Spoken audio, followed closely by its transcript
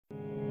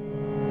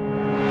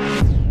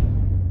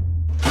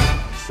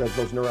says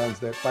those neurons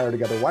that fire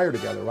together wire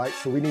together, right?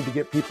 So we need to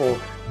get people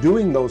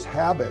doing those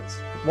habits.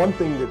 One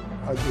thing that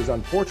is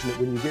unfortunate,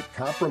 when you get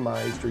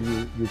compromised or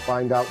you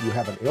find out you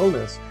have an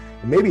illness,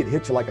 maybe it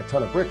hits you like a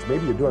ton of bricks.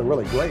 Maybe you're doing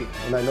really great.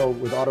 And I know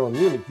with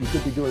autoimmune, you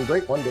could be doing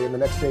great one day and the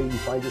next day you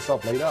find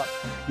yourself laid up.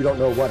 You don't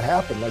know what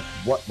happened, like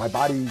what my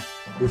body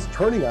is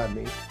turning on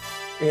me.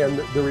 And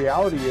the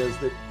reality is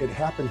that it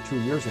happened 2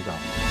 years ago.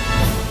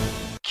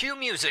 Cue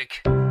music.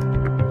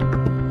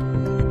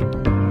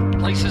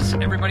 Places,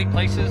 everybody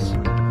places.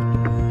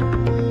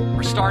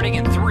 We're starting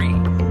in 3, 2.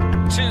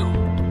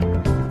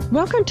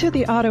 Welcome to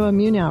the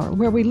Autoimmune Hour,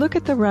 where we look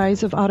at the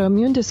rise of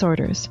autoimmune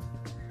disorders.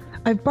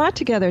 I've brought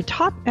together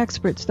top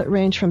experts that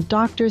range from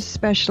doctors,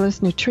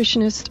 specialists,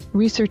 nutritionists,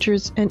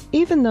 researchers, and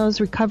even those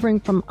recovering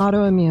from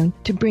autoimmune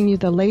to bring you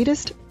the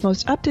latest,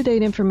 most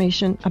up-to-date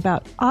information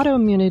about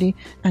autoimmunity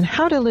and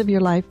how to live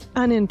your life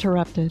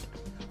uninterrupted.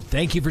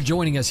 Thank you for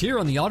joining us here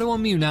on the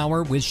Autoimmune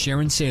Hour with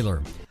Sharon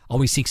Sayler.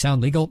 Always seek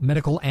sound legal,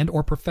 medical, and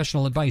or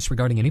professional advice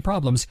regarding any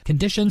problems,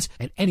 conditions,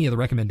 and any of the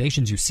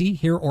recommendations you see,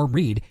 hear, or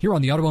read here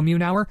on the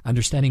Autoimmune Hour,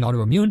 Understanding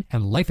Autoimmune,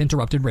 and Life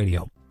Interrupted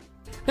Radio.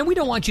 And we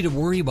don't want you to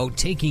worry about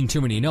taking too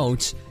many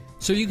notes,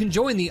 so you can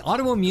join the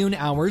Autoimmune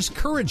Hour's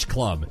Courage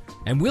Club,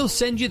 and we'll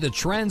send you the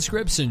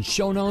transcripts and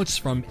show notes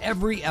from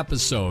every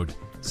episode.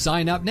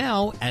 Sign up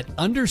now at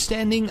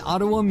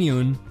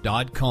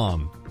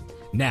understandingautoimmune.com.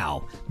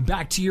 Now,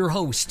 back to your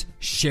host,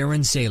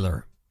 Sharon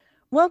Sayler.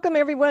 Welcome,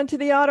 everyone, to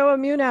the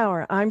Autoimmune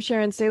Hour. I'm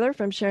Sharon Sayler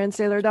from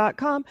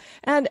SharonSayler.com.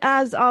 And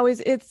as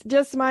always, it's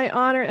just my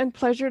honor and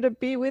pleasure to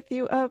be with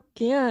you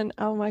again.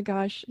 Oh, my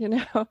gosh.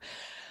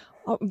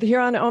 Here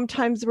on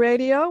OMTimes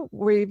Radio,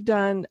 we've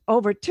done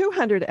over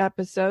 200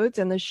 episodes,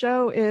 and the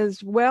show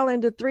is well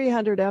into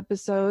 300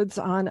 episodes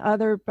on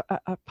other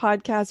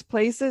podcast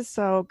places.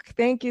 So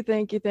thank you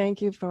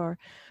for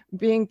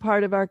being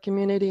part of our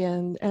community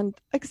and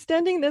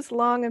extending this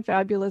long and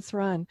fabulous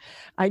run.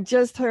 I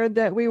just heard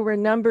that we were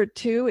number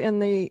 2 in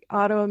the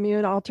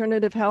autoimmune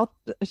alternative health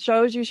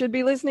shows you should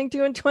be listening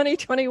to in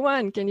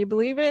 2021. Can you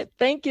believe it?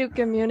 Thank you,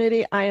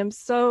 community. I am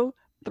so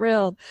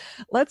thrilled.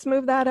 Let's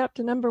move that up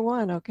to number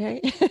 1,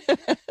 okay?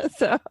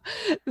 So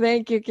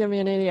thank you,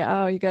 community.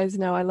 Oh, you guys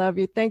know I love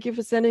you. Thank you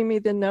for sending me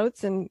the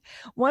notes. And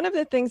one of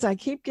the things, I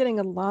keep getting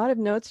a lot of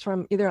notes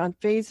from either on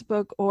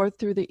Facebook or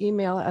through the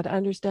email at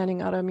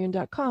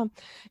understandingautoimmune.com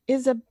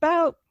is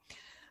about,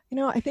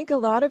 I think a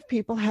lot of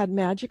people had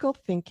magical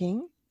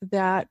thinking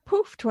that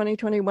poof,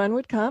 2021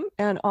 would come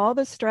and all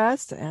the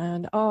stress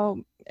and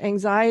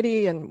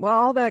anxiety and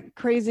all that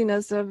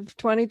craziness of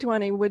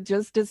 2020 would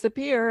just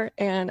disappear.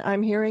 And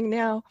I'm hearing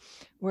now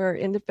we're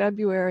into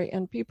February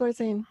and people are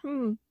saying,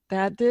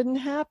 that didn't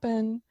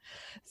happen.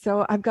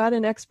 So I've got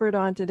an expert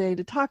on today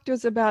to talk to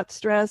us about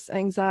stress,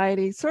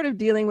 anxiety, sort of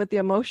dealing with the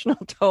emotional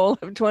toll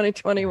of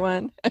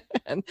 2021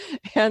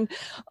 and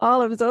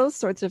all of those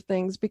sorts of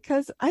things,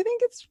 because I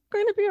think it's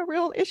going to be a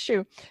real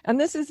issue. And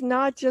this is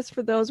not just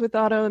for those with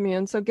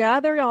autoimmune. So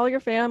gather all your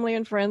family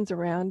and friends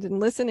around and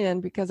listen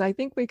in, because I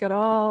think we could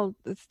all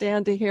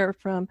stand to hear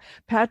from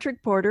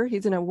Patrick Porter.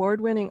 He's an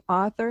award-winning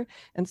author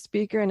and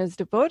speaker and has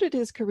devoted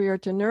his career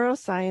to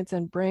neuroscience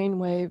and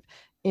brainwave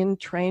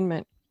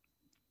entrainment.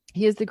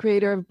 He is the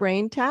creator of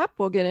BrainTap.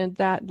 We'll get into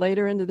that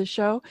later into the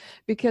show,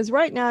 because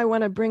right now I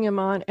want to bring him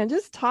on and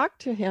just talk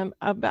to him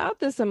about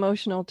this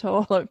emotional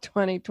toll of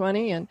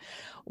 2020 and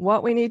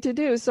what we need to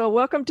do. So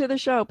welcome to the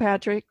show,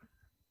 Patrick.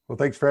 Well,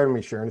 thanks for having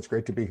me, Sharon. It's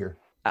great to be here.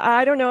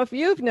 I don't know if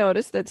you've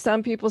noticed that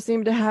some people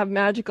seem to have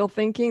magical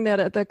thinking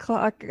that at the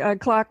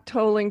clock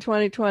tolling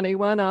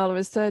 2021, all of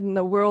a sudden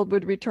the world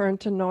would return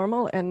to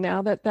normal. And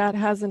now that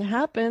hasn't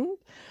happened,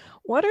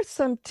 what are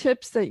some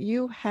tips that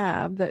you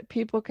have that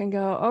people can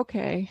go,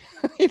 okay,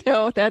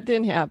 that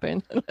didn't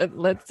happen.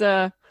 Let's,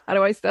 how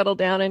do I settle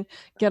down and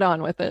get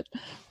on with it?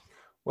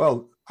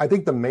 Well, I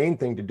think the main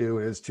thing to do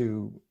is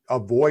to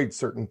avoid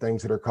certain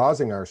things that are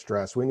causing our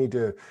stress. We need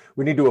to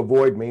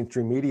avoid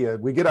mainstream media.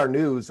 We get our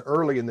news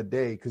early in the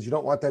day because you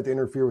don't want that to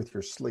interfere with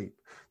your sleep.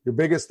 Your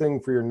biggest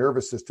thing for your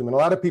nervous system, and a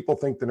lot of people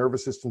think the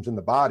nervous system's in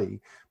the body,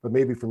 but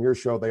maybe from your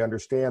show, they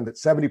understand that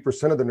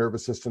 70% of the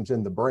nervous system's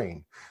in the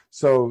brain.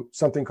 So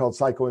something called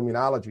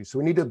psychoimmunology. So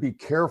we need to be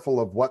careful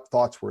of what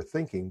thoughts we're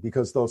thinking,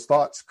 because those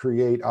thoughts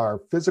create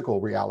our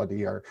physical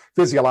reality, our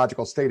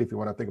physiological state, if you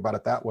want to think about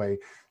it that way.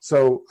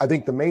 So I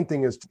think the main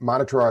thing is to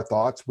monitor our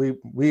thoughts.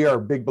 We are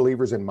big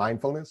believers in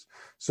mindfulness.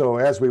 So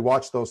as we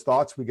watch those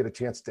thoughts, we get a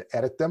chance to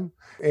edit them.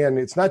 And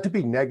it's not to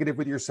be negative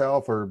with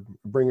yourself or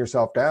bring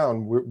yourself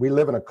down. We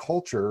live in a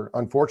culture,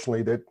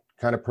 unfortunately, that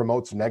kind of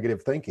promotes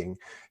negative thinking.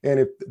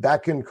 And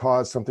that can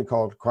cause something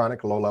called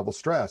chronic low-level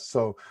stress.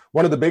 So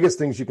one of the biggest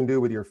things you can do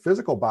with your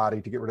physical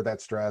body to get rid of that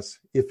stress,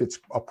 if it's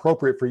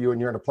appropriate for you and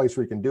you're in a place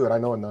where you can do it. I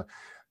know in the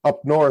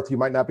up north, you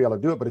might not be able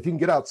to do it, but if you can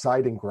get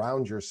outside and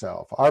ground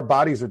yourself, our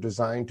bodies are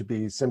designed to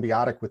be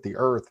symbiotic with the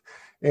earth,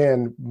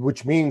 and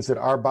which means that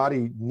our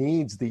body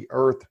needs the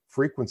earth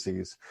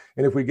frequencies.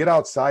 And if we get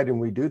outside and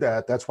we do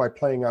that, that's why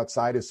playing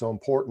outside is so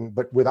important.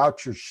 But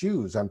without your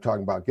shoes, I'm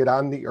talking about, get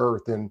on the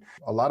earth. And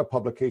a lot of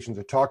publications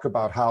that talk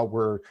about how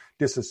we're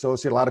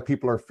disassociated. A lot of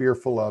people are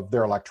fearful of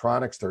their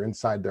electronics. They're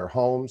inside their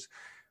homes.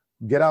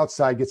 Get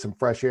outside, get some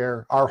fresh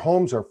air. Our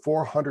homes are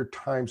 400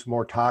 times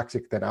more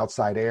toxic than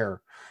outside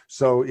air.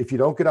 So if you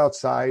don't get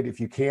outside, if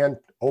you can,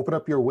 open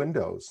up your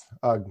windows,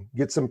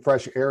 get some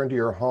fresh air into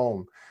your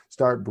home,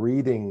 start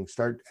breathing,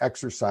 start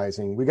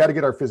exercising. We got to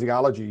get our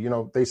physiology. You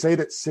know, they say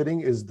that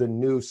sitting is the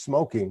new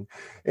smoking.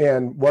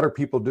 And what are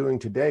people doing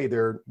today?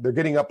 They're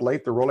getting up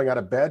late. They're rolling out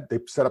of bed. They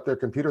set up their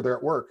computer. They're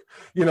at work.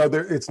 You know,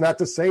 it's not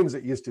the same as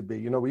it used to be.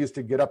 You know, we used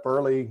to get up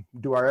early,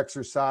 do our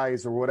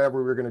exercise or whatever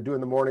we were going to do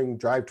in the morning,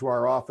 drive to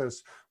our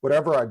office,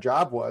 whatever our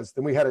job was.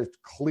 Then we had a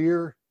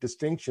clear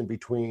distinction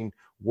between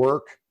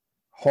work,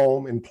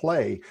 home, and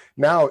play.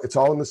 Now it's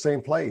all in the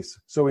same place.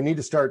 So we need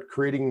to start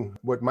creating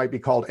what might be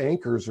called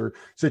anchors or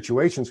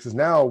situations, because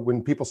now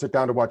when people sit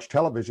down to watch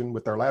television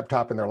with their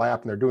laptop in their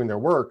lap and they're doing their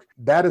work,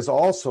 that is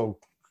also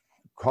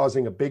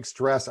causing a big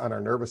stress on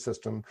our nervous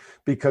system,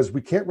 because we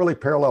can't really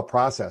parallel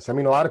process. I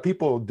mean, a lot of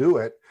people do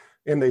it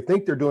and they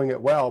think they're doing it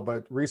well,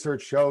 but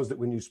research shows that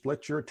when you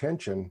split your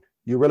attention,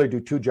 you really do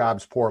two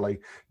jobs poorly,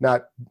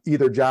 not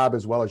either job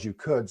as well as you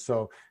could.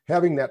 So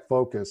having that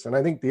focus. And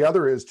I think the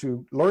other is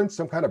to learn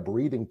some kind of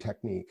breathing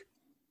technique.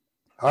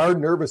 Our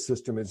nervous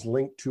system is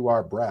linked to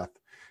our breath,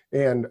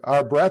 and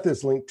our breath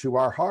is linked to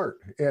our heart.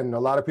 And a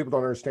lot of people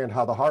don't understand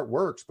how the heart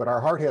works, but our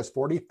heart has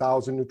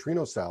 40,000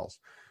 neutrino cells,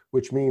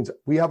 which means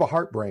we have a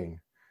heart brain.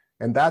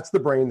 And that's the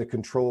brain that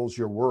controls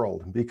your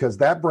world, because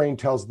that brain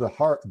tells the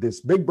heart, this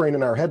big brain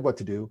in our head, what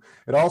to do.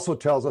 It also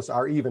tells us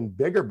our even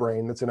bigger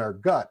brain that's in our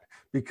gut,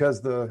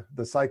 because the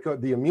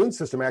immune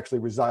system actually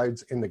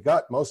resides in the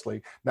gut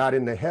mostly, not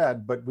in the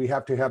head. But we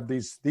have to have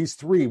these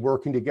three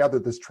working together,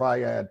 this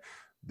triad.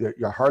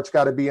 Your heart's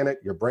got to be in it,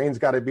 your brain's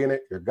got to be in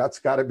it, your gut's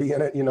got to be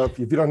in it. You know, if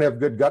you don't have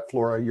good gut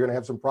flora, you're going to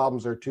have some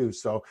problems there too.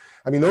 So,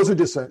 I mean, those are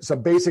just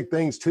some basic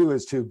things too,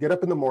 is to get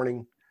up in the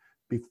morning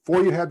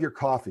before you have your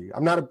coffee.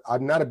 I'm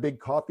not a big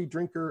coffee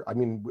drinker. I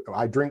mean,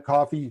 I drink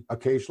coffee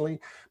occasionally,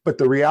 but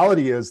the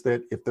reality is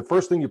that if the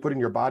first thing you put in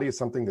your body is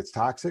something that's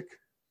toxic,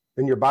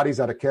 then your body's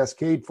at a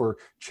cascade for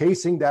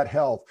chasing that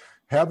health.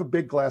 Have a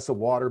big glass of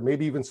water,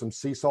 maybe even some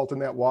sea salt in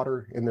that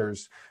water. And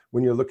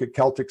when you look at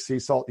Celtic sea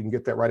salt, you can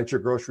get that right at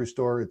your grocery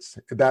store.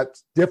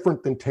 That's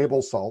different than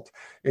table salt,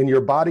 and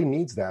your body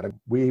needs that.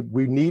 We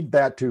need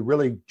that to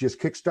really just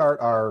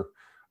kickstart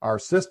our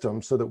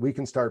system so that we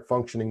can start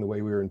functioning the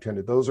way we were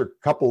intended. Those are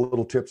a couple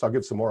little tips. I'll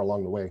give some more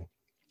along the way.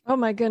 Oh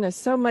my goodness,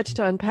 so much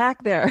to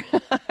unpack there.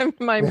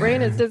 My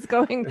brain is just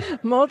going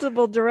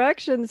multiple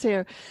directions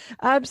here.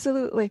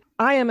 Absolutely.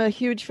 I am a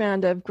huge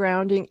fan of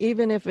grounding,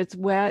 even if it's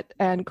wet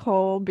and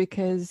cold,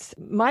 because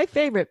my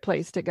favorite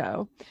place to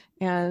go,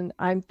 and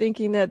I'm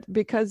thinking that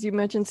because you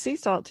mentioned sea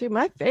salt too,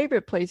 my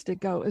favorite place to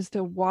go is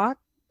to walk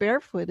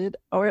barefooted,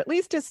 or at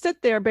least to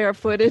sit there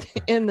barefooted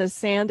in the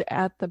sand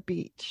at the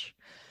beach.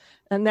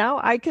 And now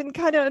I can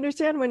kind of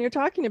understand when you're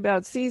talking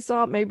about sea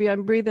salt, maybe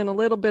I'm breathing a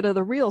little bit of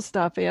the real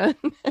stuff in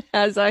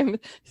as I'm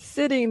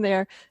sitting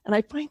there. And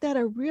I find that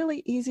a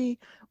really easy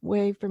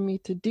way for me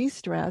to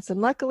de-stress. And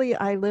luckily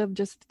I live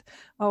just,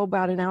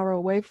 about an hour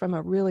away from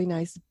a really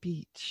nice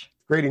beach.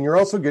 Great. And you're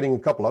also getting a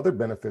couple other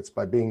benefits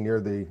by being near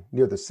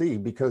the sea,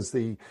 because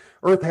the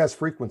earth has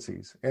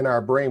frequencies in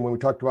our brain. When we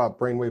talked about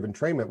brainwave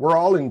entrainment, we're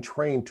all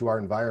entrained to our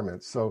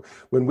environment. So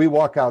when we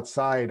walk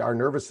outside, our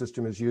nervous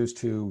system is used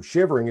to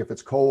shivering if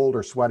it's cold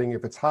or sweating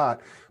if it's hot.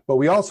 But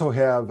we also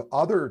have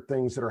other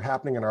things that are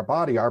happening in our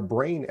body. Our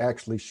brain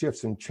actually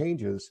shifts and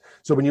changes.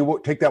 So when you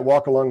take that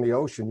walk along the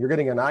ocean, you're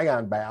getting an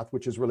ion bath,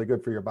 which is really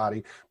good for your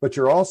body, but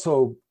you're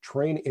also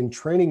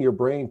training your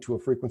brain to a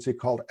frequency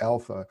called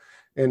alpha.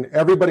 And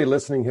everybody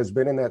listening has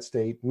been in that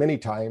state many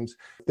times.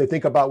 They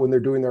think about when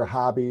they're doing their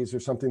hobbies or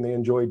something they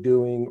enjoy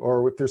doing,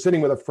 or if they're sitting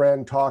with a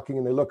friend talking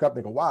and they look up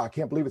and they go, wow, I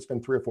can't believe it's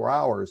been 3 or 4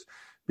 hours,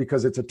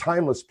 because it's a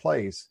timeless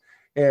place.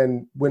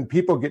 And when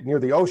people get near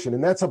the ocean,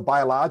 and that's a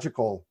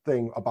biological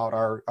thing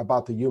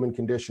about the human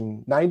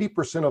condition,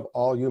 90% of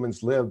all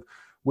humans live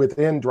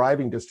within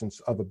driving distance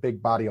of a big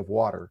body of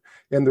water.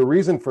 And the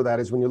reason for that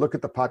is when you look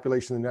at the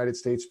population of the United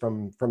States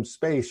from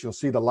space, you'll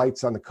see the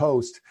lights on the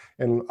coast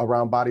and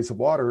around bodies of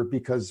water,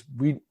 because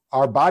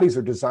our bodies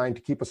are designed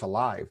to keep us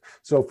alive.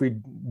 So if we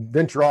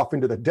venture off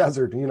into the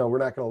desert, we're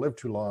not going to live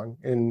too long.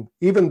 And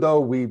even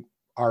though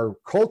our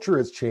culture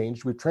has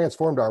changed, we've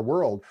transformed our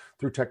world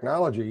through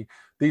technology,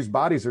 these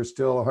bodies are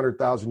still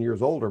 100,000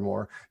 years old or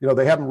more.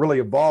 They haven't really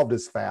evolved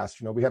as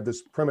fast. We have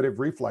this primitive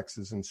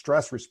reflexes and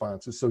stress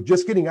responses. So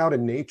just getting out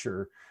in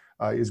nature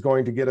is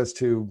going to get us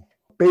to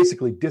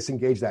basically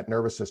disengage that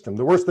nervous system.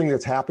 The worst thing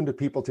that's happened to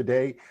people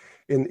today,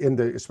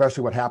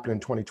 especially what happened in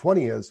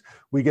 2020, is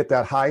we get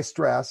that high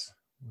stress,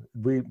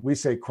 We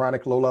say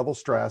chronic low-level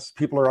stress.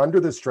 People are under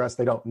this stress.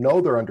 They don't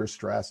know they're under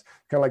stress.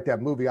 Kind of like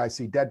that movie, I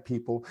See Dead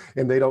People,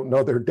 and they don't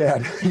know they're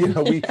dead.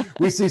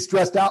 We see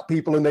stressed out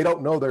people and they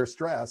don't know they're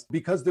stressed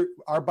because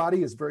our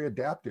body is very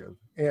adaptive.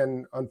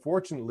 And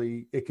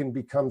unfortunately, it can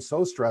become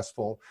so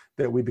stressful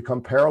that we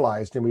become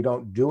paralyzed and we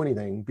don't do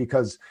anything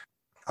because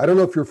I don't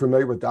know if you're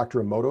familiar with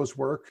Dr. Emoto's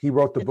work. He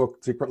wrote the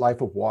book, Secret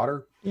Life of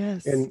Water.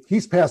 Yes. And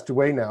he's passed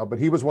away now, but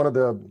he was one of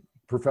the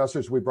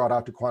professors we brought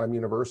out to Quantum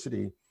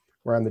University,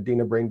 where I'm the Dean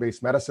of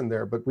Brain-Based Medicine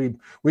there. But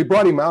we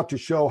brought him out to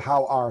show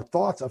how our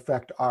thoughts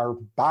affect our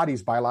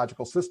body's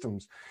biological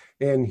systems.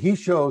 And he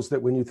shows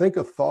that when you think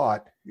of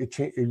thought,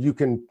 you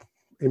can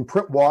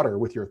imprint water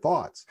with your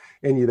thoughts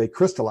and they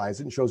crystallize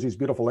it and shows these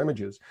beautiful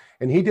images.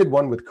 And he did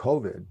one with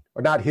COVID,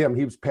 or not him,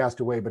 he was passed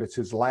away, but it's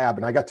his lab.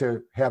 And I got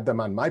to have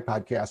them on my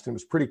podcast and it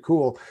was pretty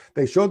cool.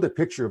 They showed the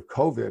picture of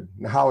COVID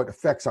and how it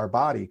affects our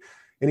body.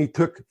 And he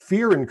took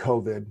fear in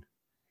COVID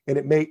and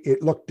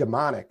it looked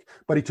demonic,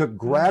 but he took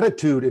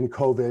gratitude in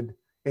COVID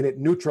and it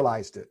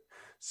neutralized it.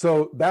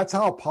 So that's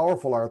how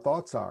powerful our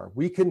thoughts are.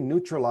 We can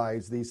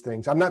neutralize these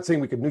things. I'm not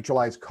saying we could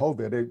neutralize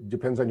COVID. It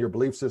depends on your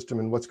belief system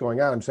and what's going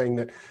on. I'm saying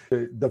that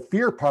the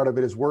fear part of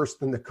it is worse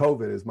than the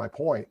COVID is my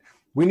point.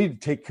 We need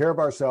to take care of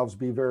ourselves,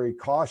 be very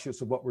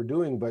cautious of what we're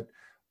doing, but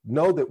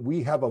know that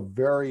we have a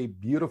very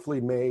beautifully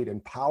made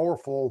and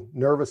powerful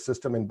nervous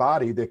system and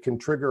body that can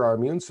trigger our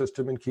immune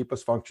system and keep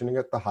us functioning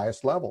at the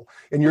highest level.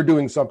 And you're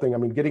doing something,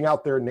 getting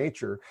out there in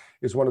nature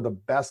is one of the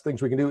best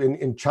things we can do.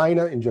 In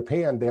China, in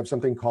Japan, they have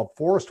something called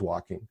forest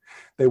walking.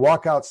 They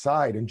walk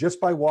outside, and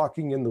just by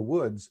walking in the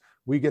woods,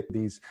 we get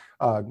these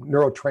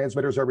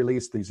neurotransmitters are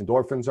released, these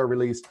endorphins are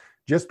released,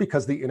 just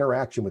because the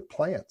interaction with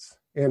plants.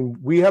 And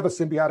we have a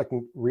symbiotic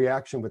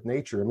reaction with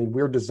nature.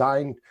 We're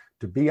designed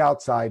to be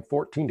outside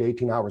 14 to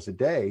 18 hours a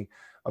day.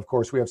 Of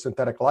course, we have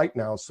synthetic light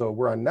now, so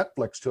we're on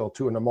Netflix till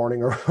 2 a.m.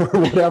 or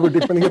whatever,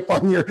 depending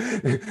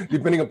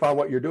upon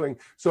what you're doing.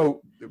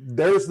 So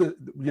there's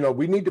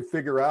we need to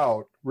figure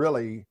out,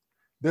 really,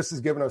 this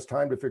has given us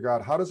time to figure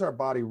out how does our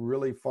body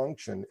really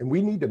function, and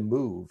we need to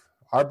move.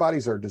 Our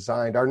bodies are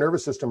designed, our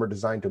nervous system are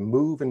designed to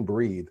move and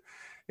breathe.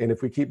 And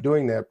if we keep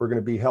doing that, we're going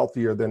to be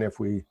healthier than if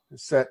we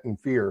sit in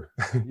fear.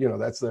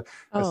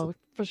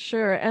 For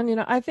sure. And,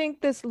 I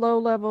think this low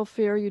level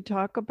fear you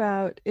talk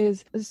about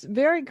is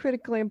very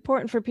critically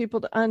important for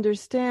people to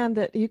understand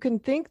that you can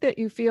think that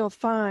you feel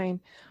fine,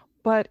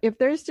 but if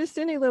there's just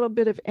any little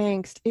bit of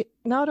angst,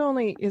 not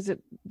only is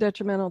it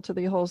detrimental to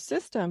the whole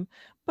system,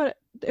 but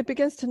it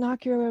begins to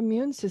knock your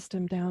immune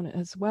system down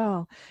as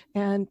well.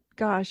 And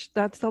gosh,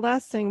 that's the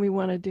last thing we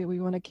want to do.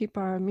 We want to keep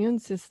our immune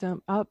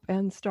system up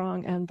and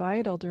strong and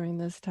vital during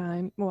this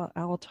time. Well,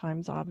 all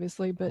times,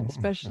 obviously, but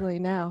especially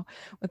now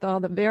with all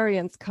the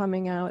variants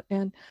coming out.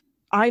 And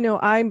I know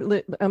I'm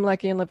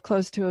lucky and live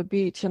close to a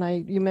beach,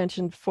 and you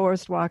mentioned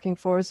forest walking,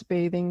 forest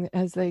bathing,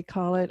 as they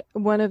call it.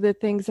 One of the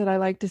things that I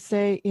like to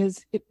say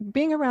is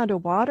being around a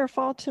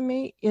waterfall to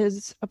me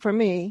is, for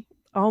me,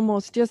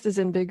 almost just as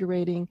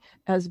invigorating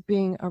as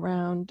being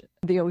around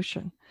the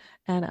ocean.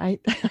 And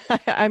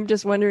I'm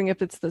just wondering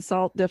if it's the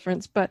salt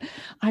difference, but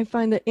I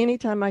find that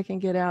anytime I can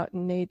get out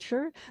in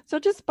nature, so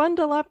just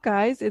bundle up,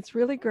 guys. It's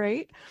really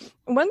great.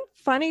 One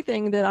funny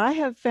thing that I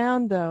have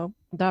found, though,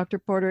 Dr.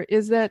 Porter,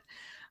 is that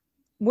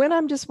when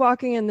I'm just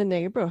walking in the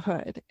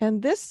neighborhood,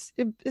 and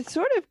it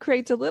sort of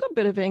creates a little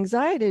bit of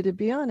anxiety, to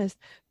be honest.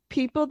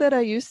 People that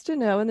I used to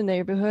know in the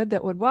neighborhood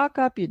that would walk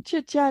up, you'd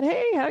chit chat,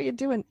 hey, how you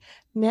doing?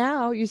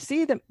 Now you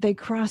see them, they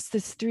cross the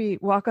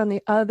street, walk on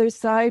the other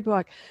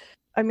sidewalk.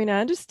 I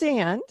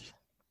understand,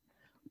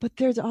 but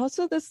there's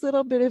also this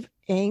little bit of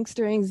angst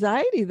or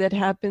anxiety that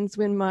happens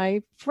when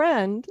my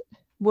friend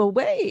will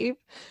wave,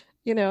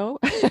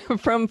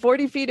 from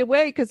 40 feet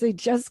away because they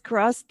just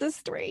crossed the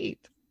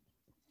street.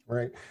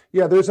 Right.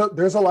 Yeah, there's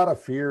a lot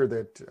of fear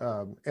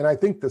that, and I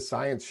think the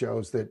science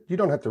shows that you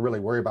don't have to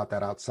really worry about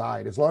that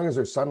outside. As long as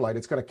there's sunlight,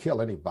 it's going to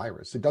kill any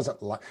virus. It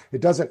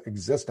doesn't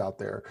exist out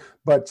there,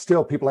 but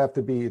still people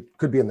could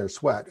be in their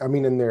sweat.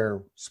 in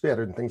their spit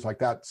and things like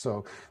that.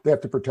 So they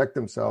have to protect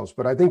themselves.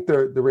 But I think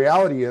the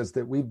reality is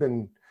that we've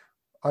been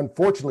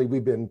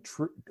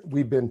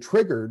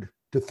triggered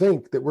to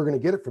think that we're going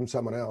to get it from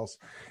someone else.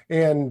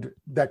 And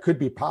that could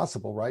be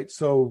possible, right?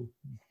 So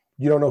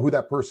you don't know who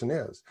that person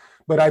is.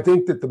 But I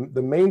think that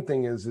the main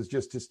thing is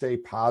just to stay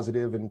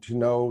positive and to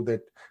know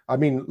that,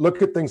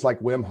 look at things like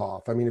Wim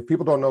Hof. If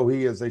people don't know who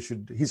he is,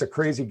 he's a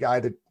crazy guy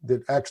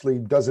that actually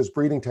does his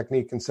breathing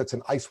technique and sits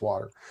in ice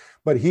water.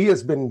 But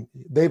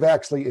they've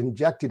actually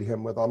injected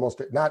him with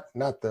almost, not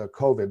the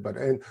COVID, but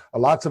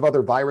lots of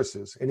other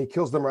viruses, and he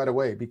kills them right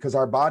away because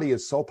our body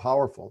is so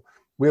powerful.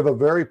 We have a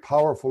very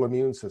powerful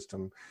immune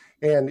system.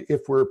 And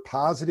if we're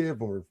positive,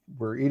 and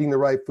we're eating the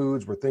right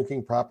foods, we're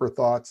thinking proper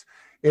thoughts.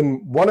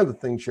 And one of the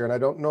things, Sharon, I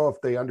don't know if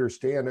they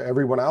understand,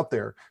 everyone out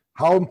there,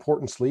 how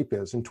important sleep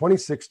is. In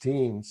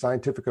 2016,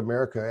 Scientific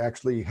America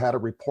actually had a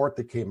report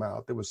that came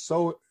out that was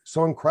so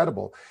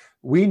incredible.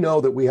 We know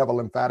that we have a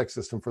lymphatic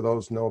system, for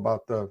those who know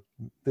about the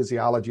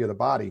physiology of the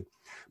body.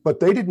 But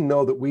they didn't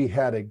know that we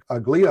had a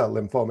glia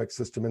lymphomic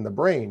system in the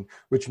brain,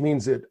 which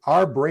means that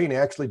our brain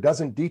actually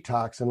doesn't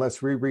detox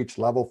unless we reach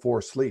level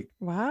 4 sleep.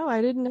 Wow,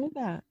 I didn't know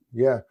that.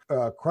 Yeah.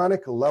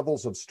 Chronic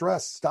levels of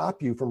stress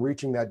stop you from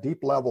reaching that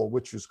deep level,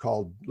 which is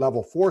called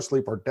level 4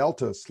 sleep or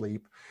delta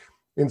sleep.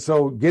 And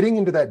so getting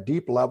into that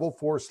deep level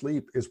 4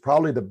 sleep is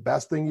probably the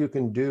best thing you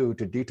can do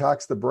to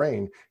detox the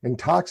brain. And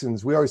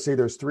toxins, we always say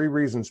there's 3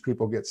 reasons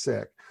people get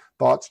sick: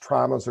 thoughts,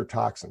 traumas, or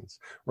toxins,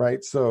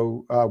 right?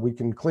 So we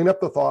can clean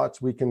up the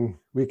thoughts, we can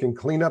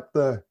clean up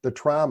the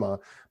trauma,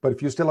 but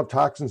if you still have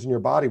toxins in your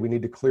body, we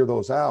need to clear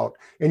those out.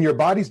 And your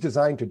body's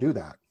designed to do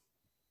that.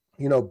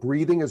 You know,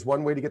 breathing is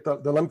one way to get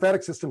the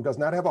lymphatic system does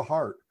not have a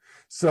heart.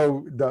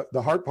 So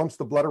the heart pumps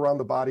the blood around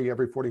the body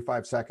every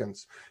 45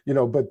 seconds, you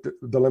know, but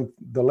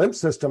the lymph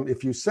system,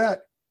 if you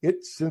set,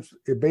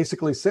 it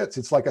basically sits.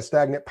 It's like a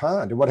stagnant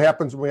pond. And what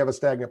happens when we have a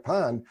stagnant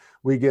pond?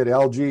 We get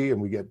algae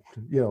and we get,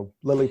 you know,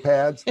 lily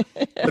pads.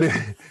 But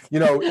you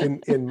know,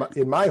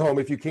 in my home,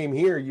 if you came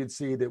here, you'd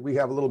see that we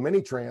have a little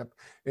mini tramp,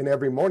 and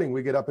every morning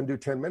we get up and do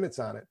 10 minutes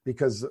on it,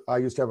 because I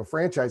used to have a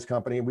franchise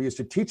company and we used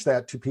to teach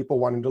that to people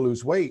wanting to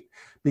lose weight,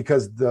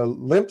 because the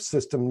lymph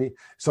system,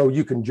 so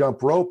you can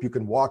jump rope, you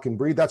can walk and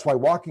breathe. That's why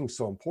walking is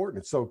so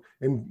important. So,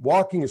 and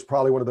walking is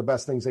probably one of the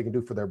best things they can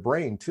do for their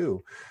brain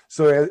too.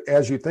 So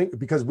as you think,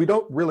 because we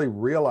don't really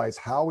realize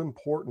how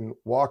important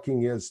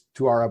walking is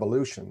to our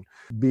evolution.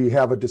 We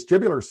have a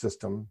vestibular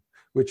system,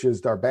 which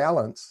is our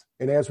balance.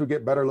 And as we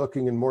get better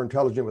looking and more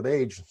intelligent with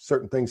age,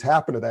 certain things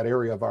happen to that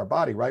area of our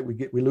body, right?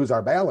 We lose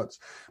our balance.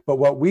 But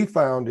what we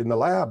found in the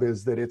lab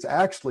is that it's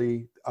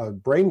actually a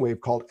brainwave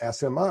called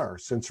SMR,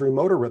 sensory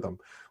motor rhythm.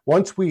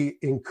 Once we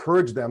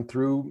encourage them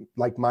through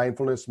like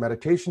mindfulness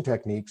meditation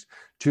techniques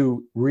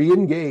to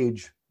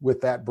re-engage with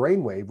that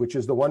brainwave, which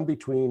is the one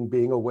between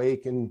being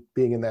awake and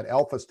being in that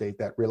alpha state,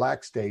 that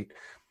relaxed state,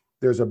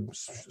 there's a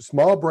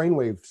small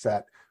brainwave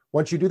set.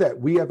 Once you do that,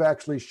 we have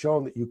actually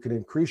shown that you can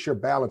increase your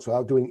balance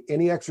without doing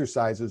any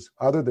exercises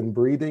other than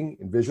breathing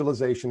and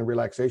visualization and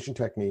relaxation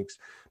techniques,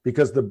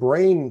 because the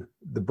brain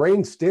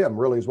stem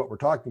really is what we're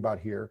talking about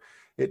here.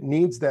 It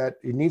needs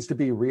to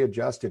be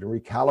readjusted and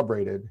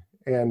recalibrated.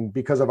 And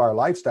because of our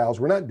lifestyles,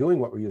 we're not doing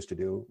what we used to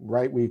do,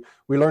 right? We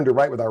learn to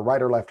write with our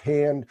right or left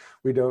hand.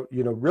 We don't,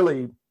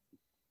 really,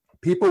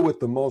 people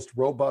with the most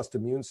robust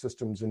immune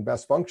systems and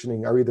best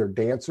functioning are either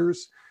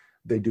dancers,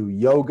 they do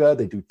yoga,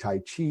 they do Tai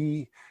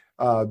Chi,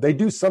 they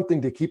do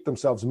something to keep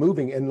themselves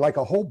moving, and like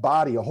a whole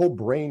body, a whole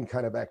brain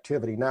kind of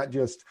activity, not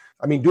just,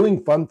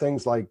 doing fun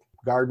things like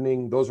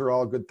gardening. Those are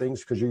all good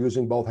things because you're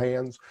using both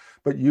hands,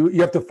 but you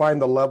have to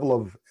find the level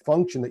of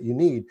function that you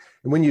need.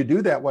 And when you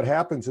do that, what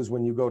happens is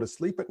when you go to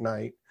sleep at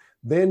night,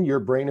 then your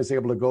brain is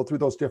able to go through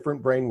those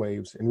different brain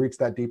waves and reach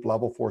that deep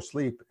level 4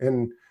 sleep.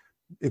 And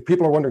if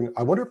people are wondering,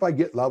 I wonder if I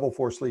get level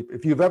 4 sleep.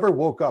 If you've ever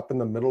woke up in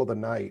the middle of the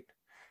night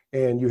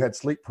and you had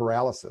sleep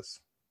paralysis,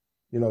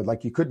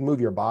 like you couldn't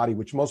move your body,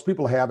 which most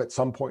people have at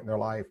some point in their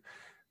life,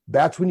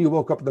 that's when you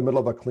woke up in the middle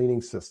of a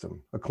cleaning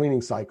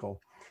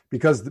cycle,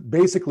 because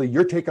basically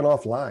you're taken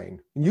offline.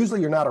 And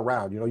usually you're not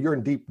around, you're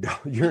in deep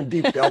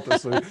delta.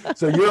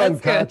 So you're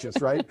unconscious,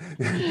 good. Right?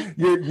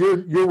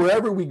 You're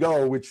wherever we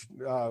go, which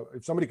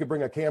if somebody could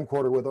bring a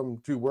camcorder with them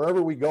to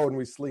wherever we go and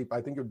we sleep,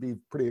 I think it would be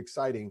pretty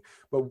exciting,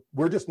 but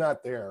we're just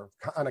not there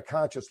on a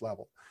conscious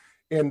level.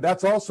 And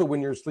that's also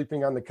when you're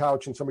sleeping on the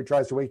couch and somebody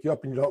tries to wake you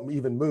up and you don't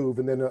even move.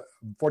 And then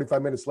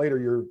 45 minutes later,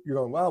 you're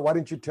going, wow, why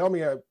didn't you tell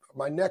me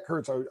my neck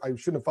hurts? I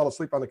shouldn't have fell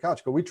asleep on the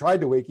couch. But we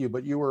tried to wake you,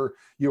 but you were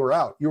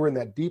out. You were in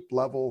that deep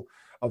level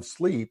of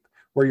sleep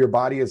where your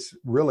body is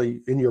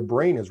really, and your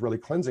brain is really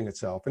cleansing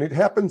itself. And it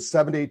happens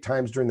 7 to 8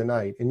 times during the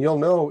night. And you'll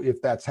know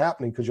if that's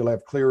happening because you'll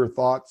have clearer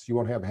thoughts. You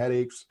won't have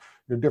headaches.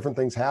 Different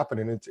things happen.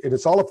 And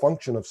it's all a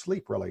function of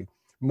sleep, really,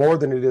 more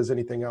than it is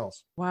anything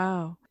else.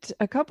 Wow.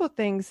 A couple of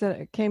things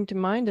that came to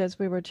mind as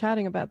we were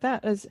chatting about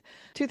that is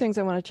 2 things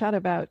I want to chat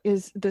about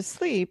is the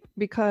sleep,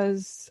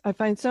 because I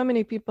find so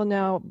many people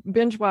now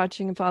binge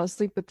watching and fall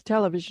asleep with the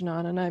television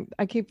on. And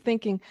I keep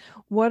thinking,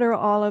 what are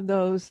all of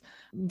those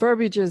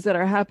verbiages that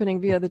are happening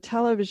via the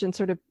television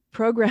sort of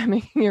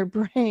programming your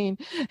brain?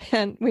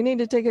 And we need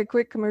to take a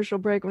quick commercial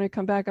break. When we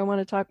come back, I want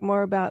to talk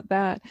more about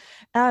that,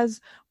 as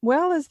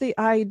well as the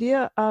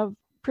idea of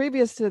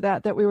previous to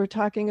that we were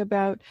talking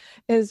about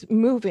is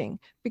moving,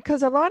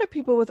 because a lot of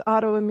people with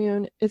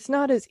autoimmune, it's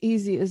not as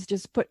easy as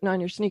just putting on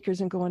your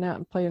sneakers and going out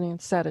and playing a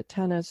set of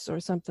tennis or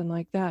something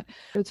like that.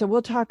 And so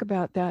we'll talk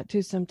about that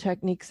too, some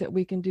techniques that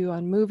we can do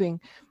on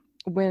moving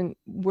when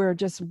we're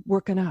just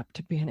working up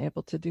to being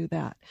able to do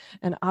that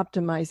and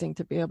optimizing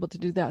to be able to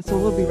do that. So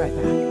we'll be right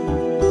back.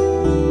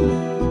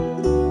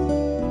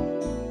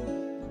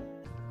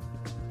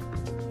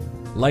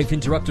 Life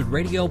Interrupted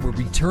Radio will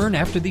return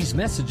after these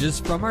messages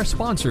from our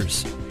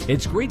sponsors.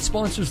 It's great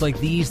sponsors like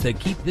these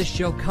that keep this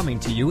show coming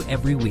to you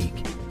every week.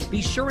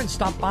 Be sure and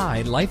stop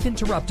by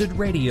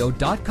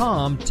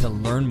lifeinterruptedradio.com to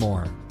learn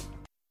more.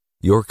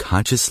 Your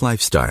conscious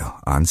lifestyle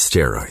on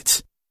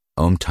steroids.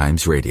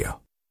 OMTimes Radio.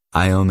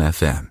 IOM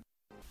FM.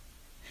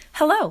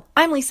 Hello,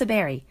 I'm Lisa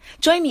Berry.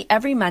 Join me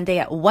every Monday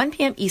at 1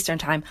 p.m. Eastern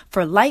Time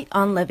for Light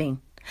on Living.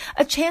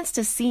 A chance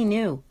to see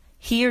new,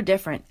 hear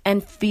different,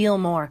 and feel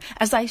more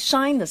as I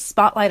shine the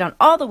spotlight on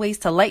all the ways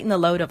to lighten the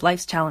load of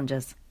life's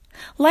challenges.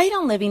 Light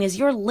on Living is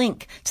your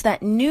link to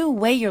that new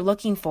way you're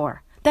looking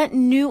for, that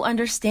new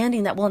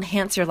understanding that will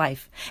enhance your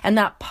life, and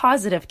that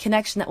positive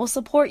connection that will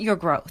support your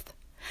growth.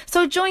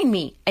 So join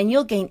me and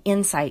you'll gain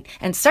insight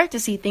and start to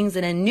see things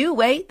in a new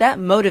way that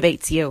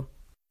motivates you.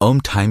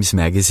 OMTimes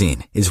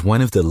Magazine is one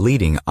of the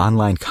leading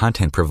online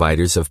content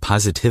providers of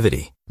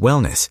positivity,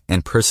 wellness,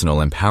 and personal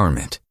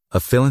empowerment. A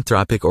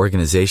philanthropic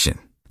organization,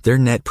 their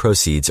net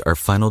proceeds are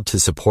funneled to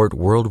support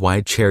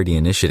worldwide charity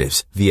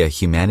initiatives via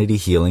Humanity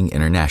Healing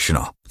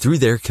International. Through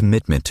their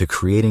commitment to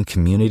creating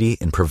community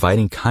and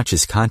providing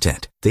conscious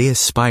content, they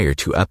aspire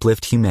to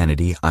uplift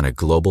humanity on a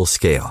global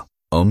scale.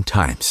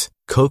 OMTimes,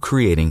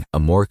 co-creating a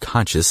more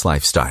conscious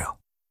lifestyle.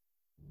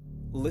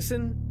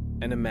 Listen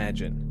and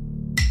imagine.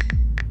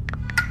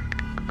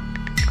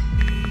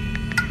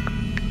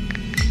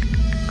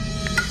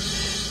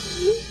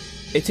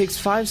 It takes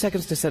 5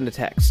 seconds to send a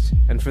text,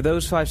 and for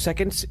those 5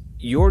 seconds,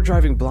 you're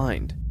driving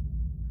blind.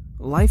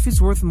 Life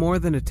is worth more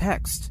than a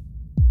text.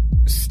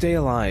 Stay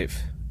alive.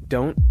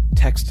 Don't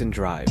text and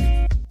drive.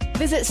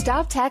 Visit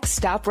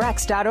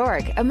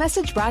StopTextStopWrecks.org, a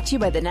message brought to you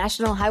by the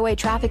National Highway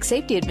Traffic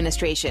Safety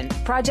Administration,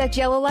 Project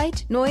Yellow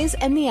Light, Noise,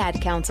 and the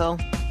Ad Council.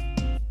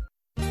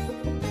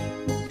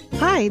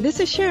 Hi, this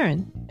is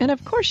Sharon, and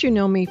of course you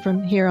know me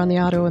from here on the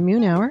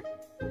Autoimmune Hour.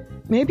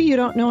 Maybe you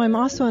don't know I'm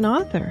also an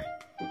author.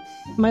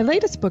 My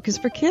latest book is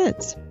for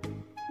kids.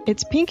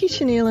 It's Pinky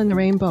Chenille and the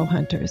Rainbow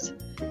Hunters,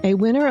 a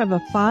winner of a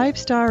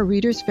 5-star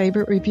Reader's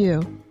Favorite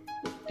review.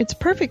 It's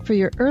perfect for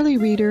your early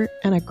reader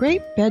and a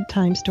great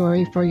bedtime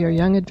story for your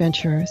young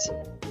adventurers.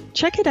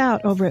 Check it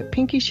out over at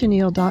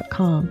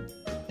pinkychenille.com.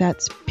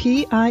 That's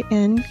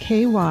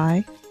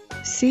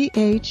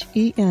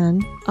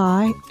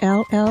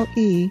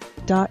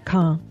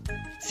PinkyChenille.com.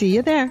 See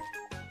you there.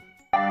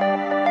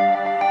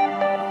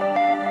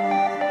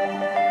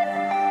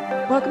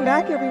 Welcome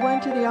back, everyone,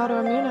 to the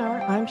Autoimmune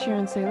Hour. I'm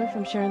Sharon Sayler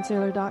from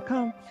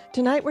SharonSayler.com.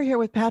 Tonight, we're here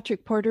with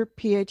Patrick Porter,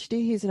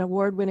 Ph.D. He's an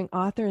award-winning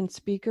author and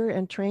speaker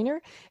and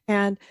trainer.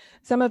 And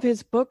some of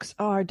his books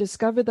are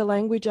Discover the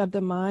Language of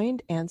the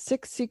Mind and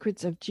 6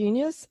 Secrets of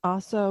Genius.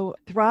 Also,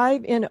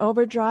 Thrive in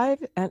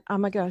Overdrive. And, oh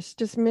my gosh,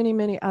 just many,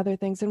 many other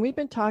things. And we've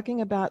been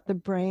talking about the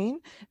brain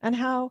and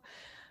how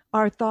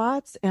our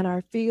thoughts and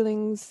our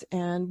feelings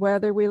and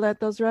whether we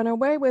let those run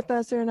away with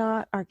us or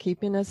not are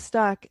keeping us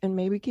stuck and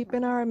maybe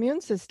keeping our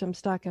immune system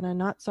stuck in a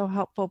not so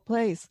helpful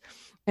place.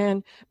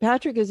 And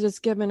Patrick has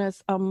just given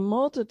us a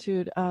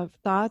multitude of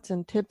thoughts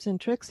and tips and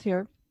tricks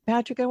here.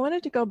 Patrick, I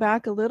wanted to go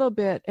back a little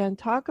bit and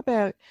talk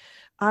about,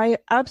 I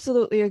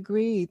absolutely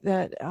agree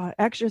that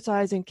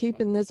exercise and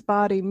keeping this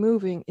body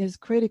moving is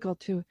critical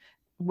to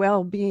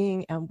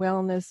well-being and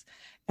wellness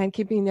and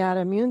keeping that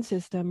immune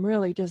system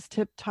really just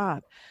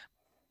tip-top.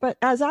 But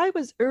as I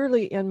was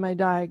early in my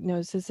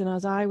diagnosis and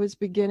as I was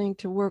beginning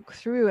to work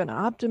through and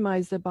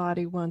optimize the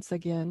body once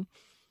again,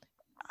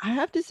 I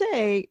have to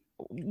say,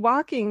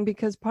 walking,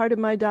 because part of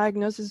my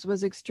diagnosis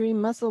was extreme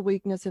muscle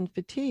weakness and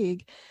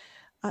fatigue,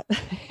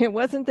 it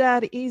wasn't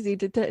that easy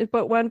to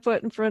put one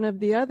foot in front of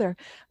the other.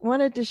 I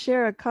wanted to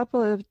share a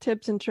couple of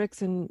tips and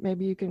tricks, and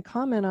maybe you can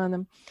comment on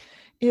them,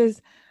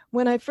 is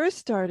when I first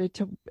started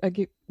to,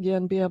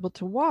 again, be able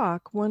to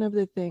walk, one of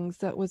the things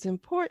that was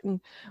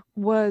important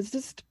was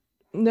just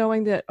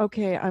knowing that,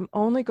 okay, I'm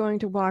only going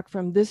to walk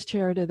from this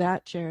chair to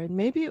that chair. And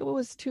maybe it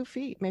was 2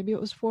 feet, maybe it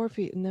was 4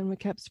 feet, and then we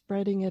kept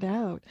spreading it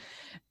out.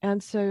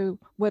 And so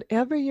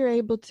whatever you're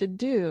able to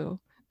do,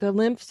 the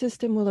lymph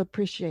system will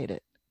appreciate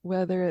it,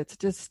 whether it's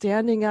just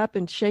standing up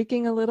and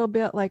shaking a little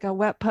bit like a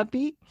wet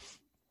puppy,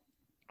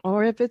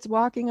 or if it's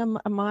walking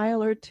a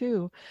mile or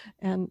two,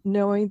 and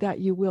knowing that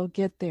you will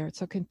get there.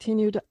 So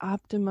continue to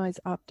optimize.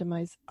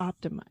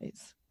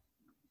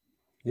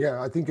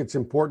 Yeah, I think it's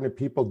important that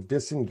people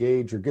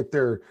disengage or get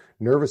their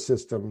nervous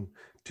system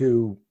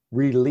to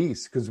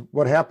release, because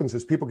what happens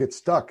is people get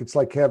stuck. It's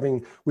like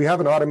we have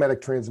an automatic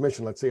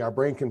transmission. Let's say our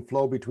brain can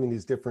flow between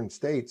these different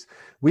states.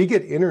 We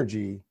get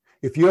energy.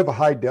 If you have a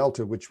high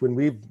delta, which when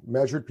we've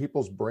measured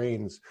people's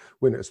brains,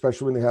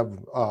 especially when they have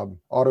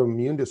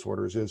autoimmune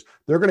disorders, is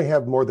they're going to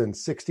have more than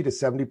 60 to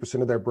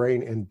 70% of their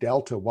brain in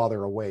delta while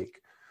they're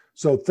awake.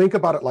 So think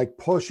about it like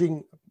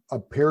pushing a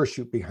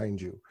parachute behind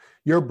you.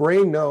 Your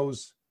brain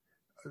knows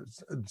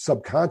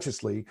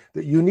subconsciously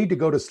that you need to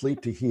go to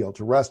sleep to heal,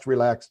 to rest,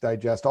 relax,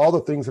 digest, all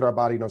the things that our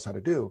body knows how to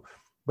do.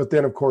 But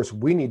then, of course,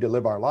 we need to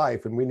live our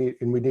life, and we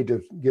need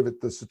to give it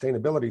the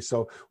sustainability.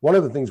 So one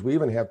of the things we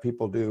even have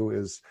people do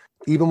is,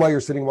 even while you're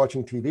sitting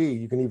watching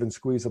TV, you can even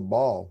squeeze a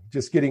ball,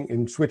 just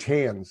and switch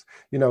hands,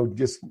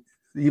 just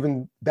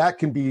even that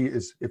can be,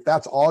 if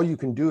that's all you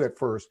can do at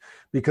first,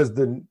 because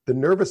the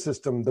nervous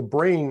system, the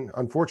brain,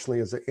 unfortunately,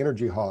 is an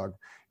energy hog.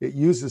 It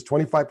uses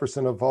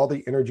 25% of all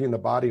the energy in the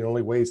body and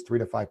only weighs 3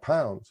 to 5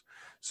 pounds.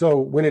 So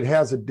when it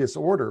has a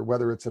disorder,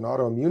 whether it's an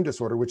autoimmune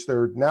disorder, which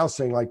they're now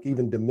saying like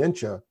even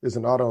dementia is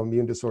an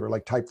autoimmune disorder,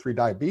 like type 3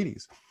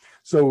 diabetes.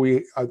 So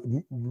we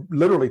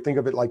literally think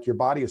of it like your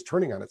body is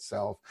turning on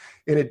itself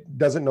and it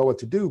doesn't know what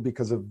to do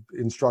because of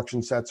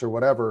instruction sets or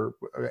whatever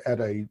at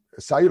a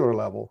cellular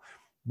level.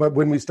 But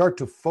when we start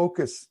to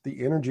focus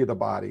the energy of the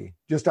body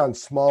just on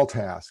small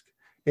tasks,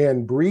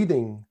 and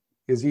breathing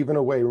is even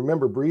a way.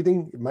 Remember,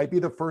 breathing might be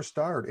the first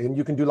start, and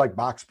you can do like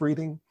box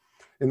breathing.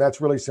 And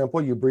that's really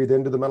simple. You breathe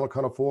into the mental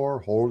count of 4,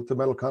 hold it to the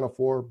mental count of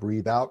 4,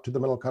 breathe out to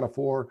the mental count of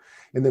 4.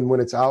 And then when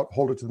it's out,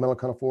 hold it to the mental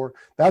count of 4.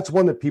 That's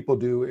one that people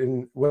do.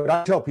 And what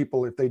I tell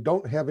people, if they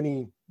don't have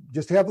any,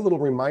 just have a little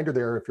reminder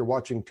there. If you're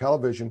watching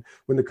television,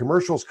 when the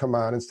commercials come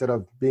on, instead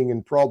of being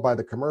enthralled by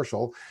the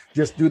commercial,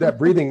 just do that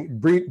breathing,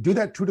 do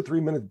that 2 to 3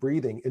 minute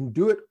breathing and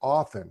do it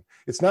often.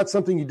 It's not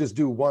something you just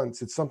do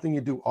once. It's something you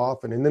do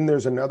often. And then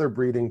there's another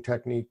breathing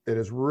technique that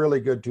is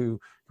really good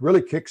to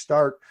really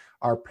kickstart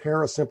our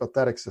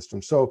parasympathetic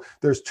system. So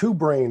there's 2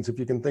 brains, if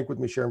you can think with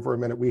me, Sharon, for a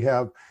minute. We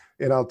have,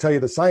 and I'll tell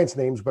you the science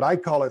names, but I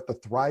call it the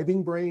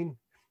thriving brain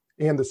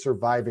and the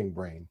surviving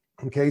brain.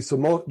 Okay, so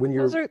when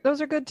you're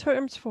those are good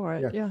terms for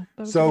it. Yeah.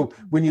 So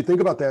when you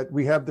think about that,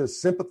 we have this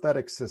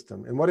sympathetic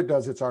system, and what it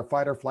does, it's our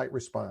fight or flight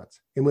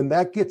response. And when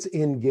that gets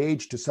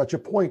engaged to such a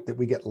point that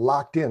we get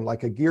locked in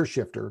like a gear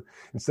shifter,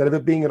 instead of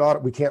it being an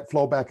auto, we can't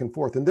flow back and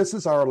forth. And this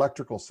is our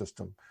electrical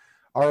system.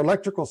 Our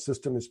electrical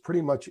system is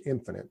pretty much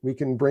infinite. We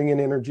can bring in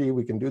energy,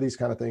 we can do these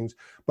kind of things,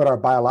 but our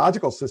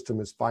biological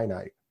system is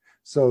finite.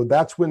 So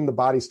that's when the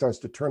body starts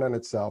to turn on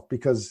itself,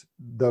 because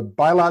the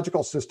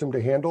biological system to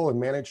handle and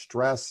manage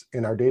stress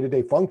in our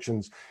day-to-day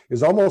functions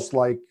is almost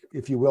like,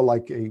 if you will,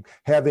 like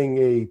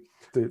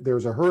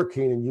there's a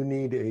hurricane and you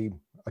need a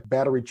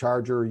battery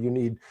charger, you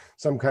need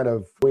some kind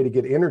of way to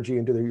get energy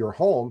into your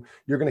home,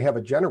 you're going to have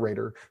a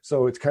generator.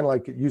 So it's kind of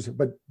like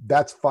but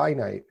that's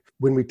finite.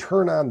 When we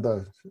turn on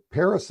the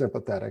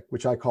parasympathetic,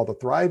 which I call the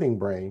thriving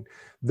brain,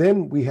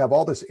 then we have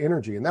all this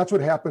energy. And that's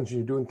what happens when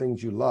you're doing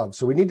things you love.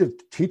 So we need to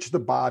teach the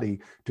body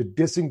to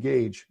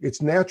disengage.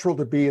 It's natural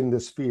to be in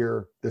this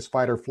fear, this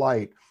fight or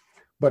flight.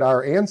 But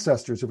our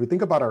ancestors, if we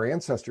think about our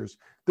ancestors,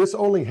 this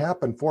only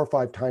happened 4 or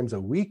 5 times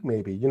a week,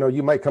 maybe. You know,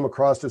 you might come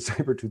across a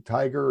saber-toothed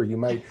tiger, or you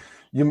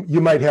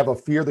might have a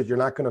fear that you're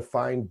not going to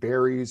find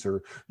berries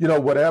or,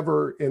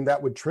 whatever. And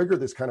that would trigger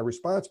this kind of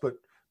response. But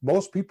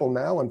most people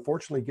now,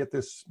 unfortunately, get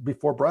this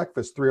before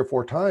breakfast 3 or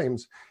 4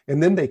 times,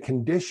 and then they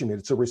condition it.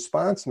 It's a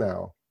response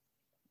now.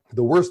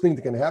 The worst thing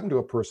that can happen to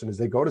a person is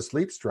they go to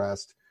sleep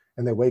stressed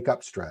and they wake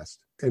up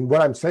stressed. And what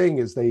I'm saying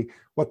is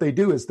what they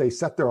do is they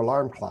set their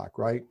alarm clock,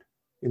 right?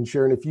 And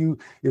Sharon,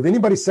 if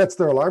anybody sets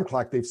their alarm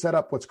clock, they've set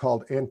up what's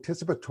called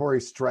anticipatory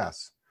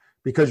stress.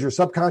 Because your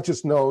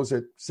subconscious knows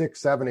at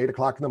 6, 7, 8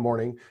 o'clock in the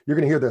morning, you're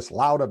going to hear this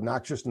loud,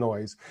 obnoxious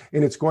noise,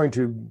 and it's going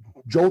to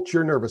jolt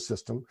your nervous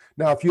system.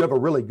 Now, if you have a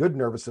really good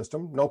nervous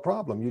system, no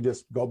problem. You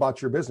just go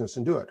about your business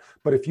and do it.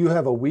 But if you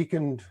have a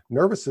weakened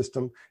nervous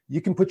system, you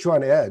can put you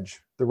on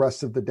edge the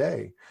rest of the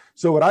day.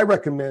 So what I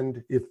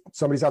recommend, if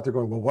somebody's out there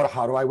going, well,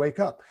 how do I wake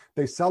up?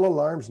 They sell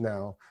alarms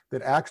now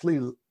that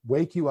actually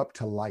wake you up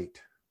to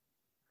light.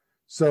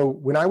 So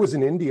when I was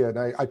in India, and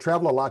I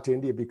travel a lot to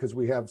India because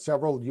we have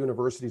several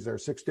universities there,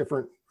 6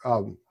 different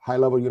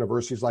high-level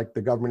universities like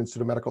the Government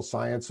Institute of Medical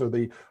Science or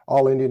the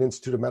All Indian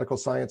Institute of Medical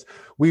Science.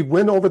 We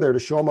went over there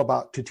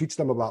to teach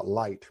them about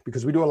light,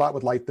 because we do a lot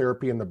with light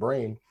therapy in the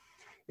brain.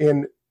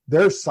 And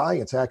their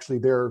science, actually,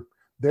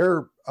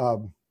 their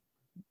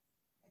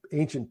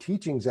ancient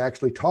teachings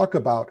actually talk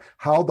about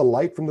how the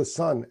light from the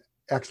sun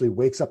actually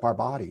wakes up our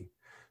body.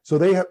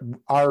 So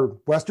our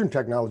Western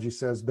technology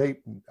says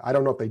I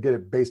don't know if they did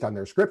it based on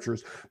their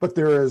scriptures, but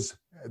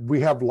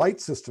we have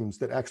light systems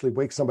that actually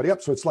wake somebody up.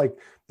 So it's like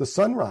the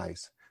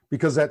sunrise,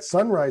 because that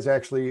sunrise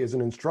actually is an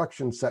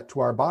instruction set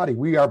to our body.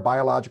 We are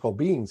biological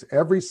beings.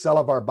 Every cell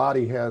of our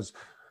body has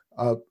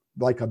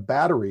like a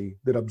battery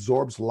that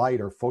absorbs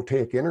light or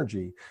photic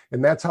energy.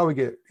 And that's how we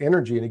get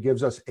energy. And it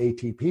gives us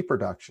ATP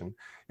production.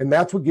 And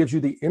that's what gives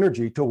you the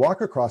energy to walk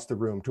across the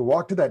room, to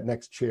walk to that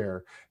next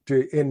chair,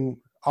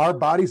 our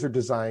bodies are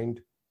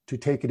designed to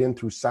take it in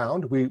through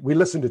sound. We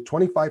listen to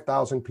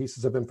 25,000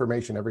 pieces of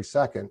information every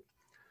second,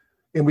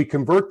 and we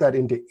convert that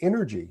into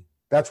energy.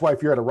 That's why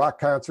if you're at a rock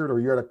concert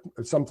or you're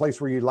at some place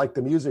where you like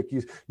the music,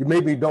 you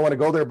maybe don't want to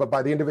go there, but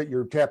by the end of it,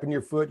 you're tapping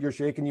your foot, you're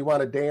shaking, you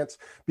want to dance,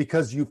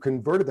 because you've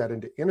converted that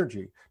into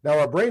energy. Now,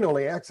 our brain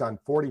only acts on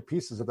 40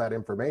 pieces of that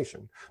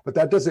information, but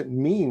that doesn't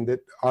mean that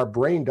our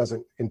brain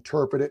doesn't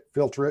interpret it,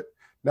 filter it.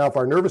 Now, if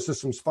our nervous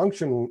system's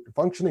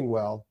functioning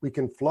well, we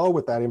can flow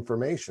with that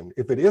information.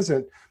 If it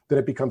isn't, then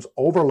it becomes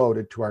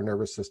overloaded to our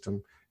nervous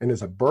system and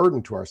is a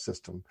burden to our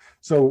system.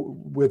 So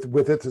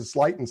with it, this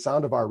light and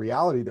sound of our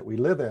reality that we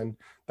live in,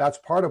 that's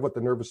part of what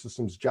the nervous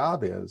system's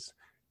job is.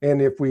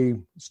 And if we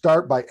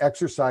start by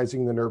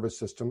exercising the nervous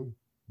system,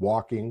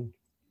 walking,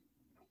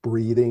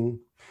 breathing,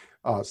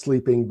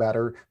 sleeping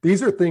better,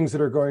 these are things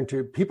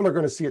that people are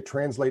going to see it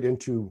translate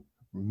into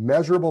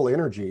measurable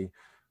energy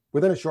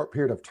within a short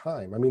period of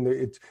time. I mean,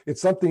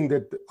 it's something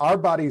that our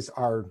bodies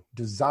are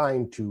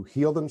designed to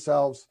heal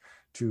themselves,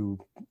 to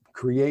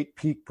create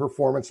peak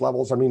performance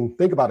levels. I mean,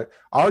 think about it.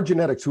 Our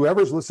genetics,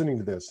 whoever's listening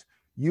to this,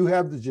 you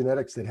have the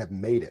genetics that have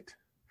made it.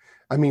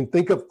 I mean,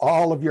 think of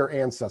all of your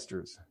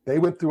ancestors. They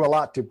went through a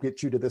lot to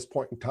get you to this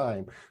point in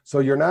time. So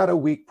you're not a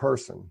weak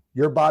person.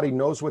 Your body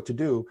knows what to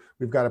do.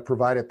 We've got to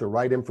provide it the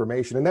right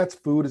information. And that's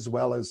food as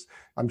well as,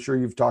 I'm sure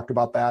you've talked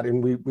about that.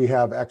 And we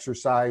have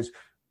exercise,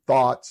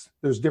 thoughts.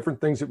 There's different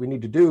things that we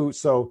need to do.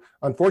 So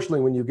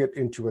unfortunately, when you get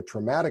into a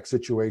traumatic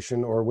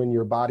situation or when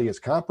your body is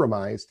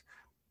compromised,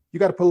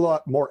 you got to put a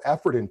lot more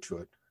effort into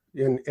it.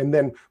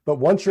 But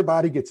once your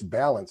body gets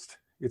balanced,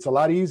 it's a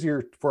lot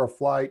easier for a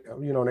flight,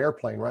 an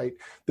airplane, right?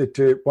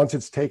 Once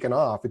it's taken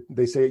off,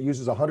 they say it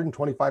uses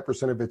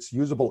 125% of its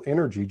usable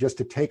energy just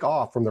to take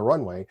off from the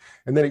runway.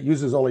 And then it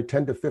uses only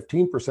 10 to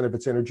 15% of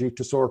its energy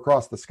to soar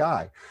across the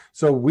sky.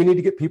 So we need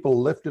to get people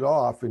lifted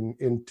off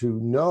and to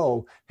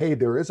know, hey,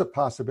 there is a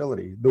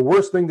possibility. The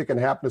worst thing that can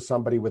happen to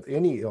somebody with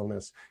any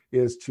illness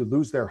is to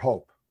lose their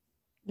hope.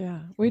 Yeah,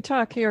 we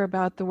talk here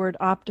about the word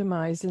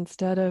optimize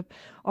instead of,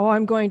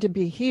 I'm going to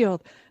be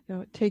healed.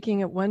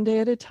 Taking it one day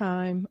at a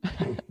time,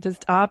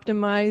 just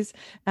optimize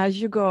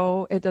as you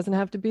go. It doesn't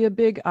have to be a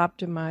big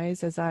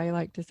optimize, as I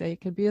like to say.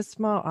 It could be a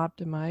small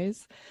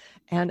optimize.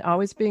 And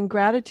always being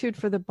gratitude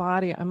for the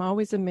body. I'm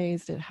always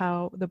amazed at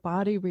how the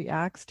body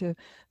reacts to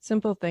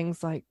simple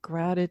things like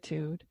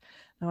gratitude.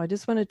 Now, I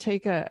just want to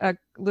take a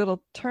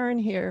little turn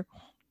here.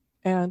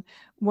 And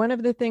one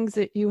of the things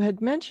that you had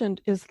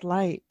mentioned is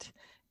light.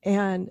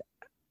 And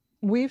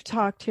we've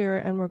talked here,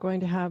 and we're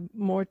going to have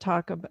more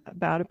talk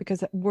about it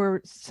because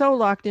we're so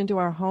locked into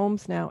our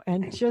homes now.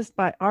 And just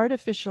by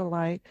artificial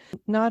light,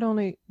 not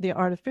only the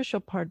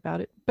artificial part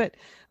about it, but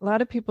a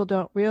lot of people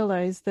don't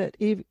realize that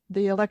the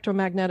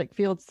electromagnetic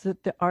fields,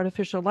 that the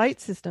artificial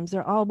light systems,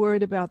 they're all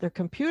worried about their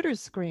computer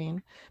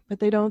screen, but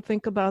they don't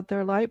think about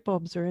their light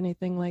bulbs or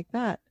anything like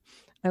that.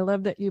 I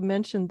love that you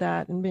mentioned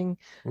that, and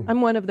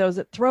I'm one of those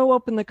that throw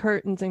open the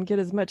curtains and get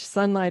as much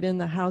sunlight in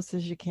the house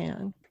as you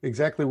can.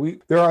 Exactly.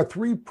 There are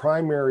three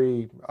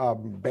primary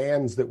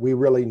bands that we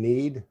really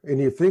need. And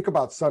you think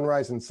about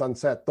sunrise and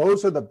sunset,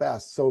 those are the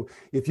best. So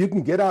if you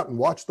can get out and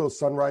watch those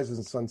sunrises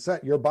and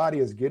sunset, your body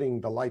is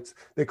getting the lights.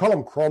 They call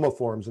them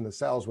chromophores in the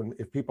cells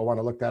if people want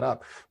to look that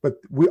up. But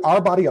our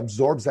body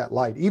absorbs that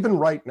light. Even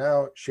right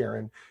now,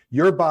 Sharon,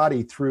 your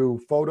body through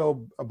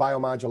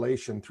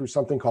photobiomodulation, through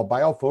something called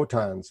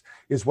biophotons,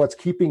 is what's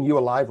keeping you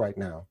alive right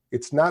now.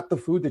 It's not the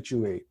food that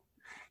you ate.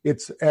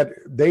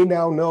 They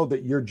now know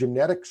that your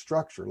genetic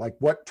structure, like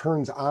what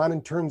turns on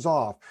and turns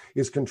off,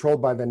 is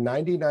controlled by the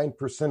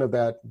 99% of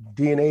that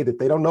DNA that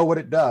they don't know what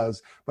it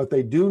does, but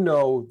they do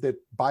know that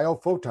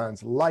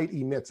biophotons, light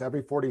emits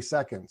every 40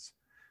 seconds.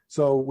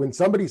 So when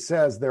somebody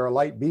says they're a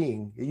light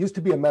being, it used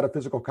to be a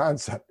metaphysical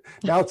concept.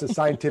 Now it's a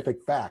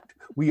scientific fact.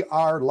 We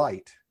are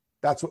light.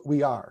 That's what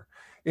we are.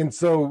 And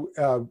so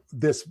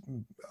this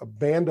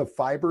band of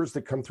fibers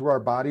that come through our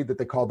body that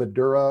they call the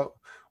dura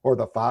or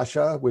the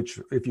fascia, which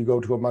if you go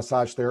to a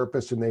massage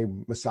therapist and they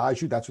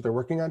massage you, that's what they're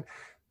working on.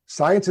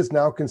 Science is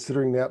now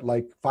considering that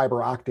like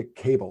fiber optic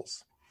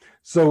cables.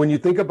 So when you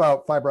think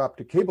about fiber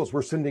optic cables,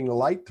 we're sending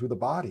light through the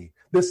body.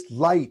 This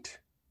light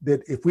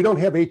that if we don't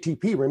have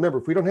ATP, remember,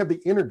 if we don't have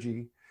the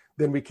energy,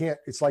 then we can't,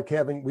 it's like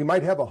we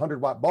might have a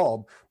 100-watt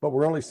bulb, but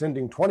we're only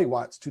sending 20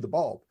 watts to the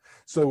bulb.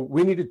 So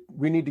we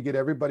need to get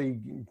everybody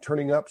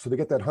turning up so they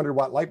get that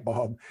 100-watt light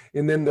bulb,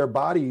 and then their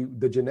body,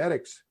 the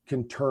genetics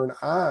can turn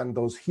on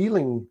those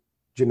healing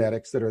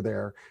genetics that are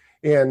there.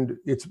 And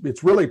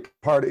it's really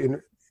part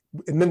in,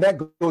 and then that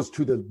goes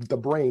to the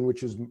brain,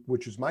 which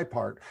is my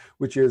part,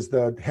 which is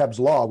the Hebb's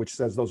law, which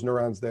says those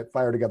neurons that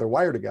fire together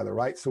wire together,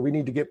 right? So we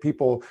need to get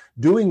people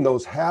doing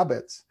those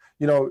habits.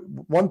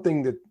 One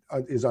thing that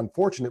is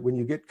unfortunate when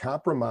you get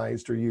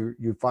compromised or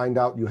you find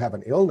out you have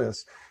an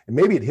illness, and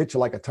maybe it hits you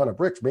like a ton of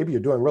bricks. Maybe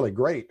you're doing really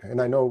great.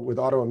 And I know with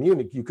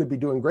autoimmune, you could be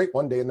doing great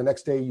one day and the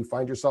next day you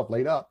find yourself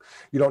laid up.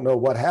 You don't know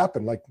what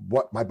happened, like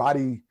what my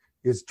body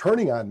is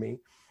turning on me.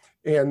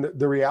 And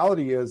the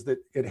reality is that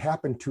it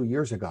happened 2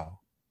 years ago.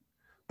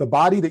 The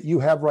body that you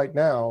have right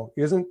now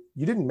you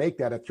didn't make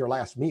that at your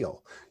last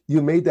meal.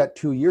 You made that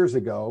 2 years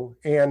ago,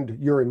 and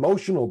your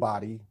emotional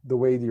body, the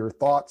way your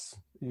thoughts,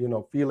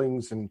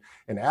 feelings and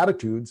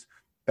attitudes,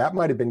 that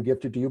might have been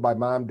gifted to you by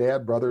mom,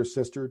 dad, brother,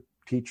 sister,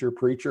 teacher,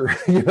 preacher,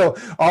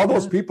 all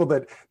those people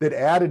that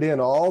added in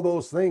all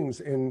those things.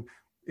 And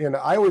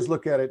I always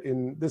look at it,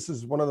 and this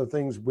is one of the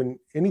things, when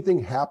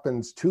anything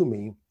happens to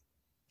me,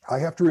 I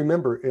have to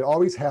remember it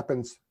always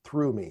happens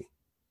through me.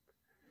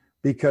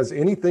 Because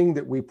anything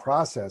that we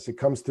process, it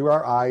comes through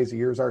our eyes,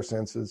 ears, our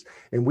senses,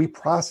 and we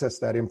process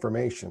that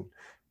information.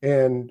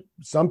 And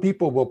some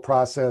people will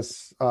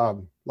process,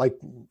 like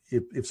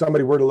if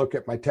somebody were to look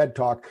at my TED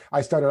Talk,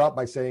 I started out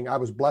by saying I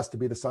was blessed to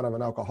be the son of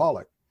an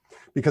alcoholic,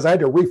 because I had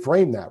to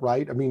reframe that,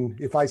 right? I mean,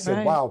 if I said,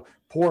 right, wow,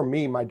 poor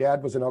me, my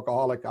dad was an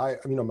alcoholic. I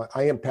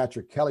am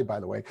Patrick Kelly, by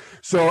the way.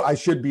 So I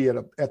should be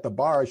at the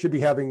bar. I should be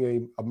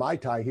having a Mai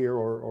Tai here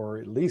or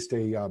at least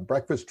a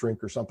breakfast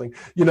drink or something,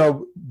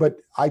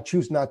 but I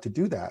choose not to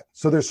do that.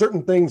 So there's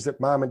certain things that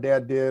mom and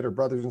dad did, or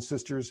brothers and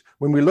sisters.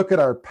 When we look at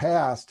our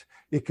past,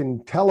 it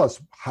can tell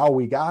us how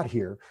we got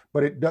here,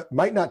 but it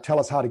might not tell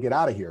us how to get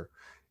out of here.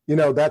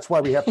 That's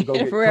why we have to go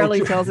get rarely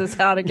coaches. tells us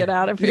how to get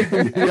out of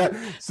here. Yeah.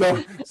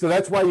 So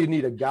that's why you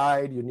need a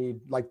guide. You need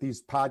like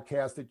these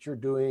podcasts that you're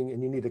doing,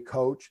 and you need a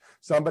coach,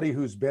 somebody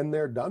who's been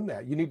there, done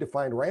that. You need to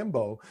find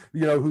Rambo,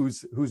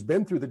 who's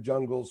been through the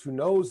jungles, who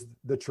knows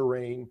the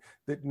terrain,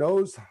 that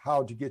knows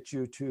how to get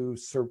you to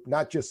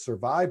not just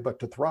survive, but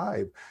to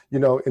thrive.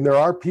 And there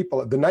are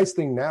people. The nice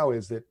thing now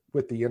is that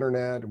with the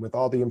internet and with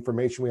all the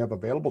information we have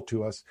available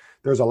to us,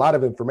 there's a lot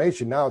of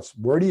information. Now it's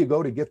where do you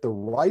go to get the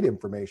right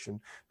information?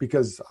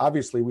 Because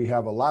obviously we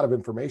have a lot of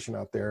information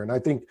out there. And I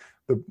think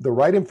the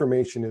right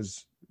information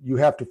is you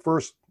have to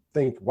first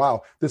think,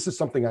 wow, this is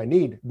something I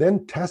need.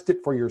 Then test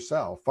it for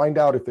yourself. Find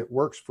out if it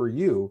works for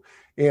you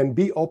and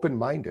be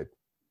open-minded.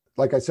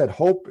 Like I said,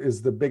 hope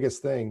is the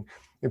biggest thing.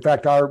 In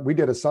fact, we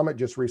did a summit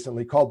just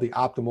recently called the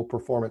Optimal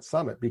Performance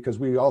Summit, because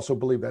we also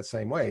believe that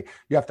same way.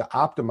 You have to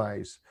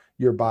optimize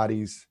your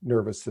body's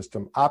nervous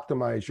system,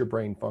 optimize your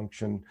brain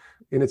function.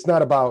 And it's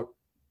not about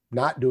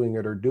not doing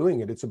it or doing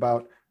it. It's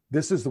about,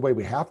 this is the way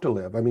we have to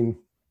live. I mean,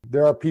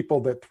 there are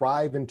people that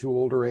thrive into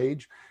older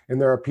age,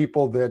 and there are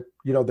people that,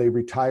 they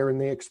retire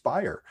and they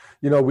expire.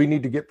 We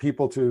need to get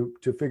people to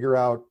figure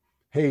out,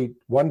 hey,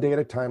 one day at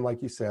a time,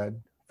 like you said,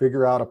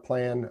 figure out a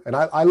plan. And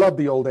I love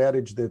the old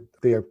adage that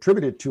they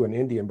attributed to an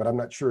Indian, but I'm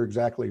not sure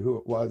exactly who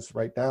it was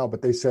right now.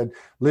 But they said,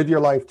 live your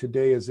life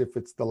today as if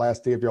it's the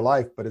last day of your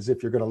life, but as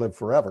if you're going to live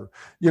forever.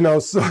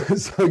 So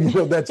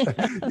that's,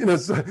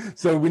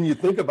 so when you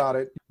think about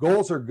it,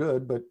 goals are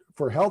good, but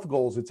for health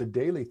goals, it's a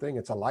daily thing.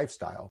 It's a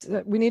lifestyle.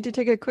 We need to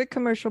take a quick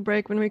commercial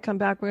break. When we come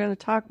back, we're going to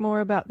talk more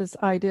about this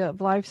idea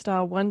of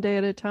lifestyle, one day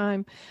at a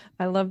time.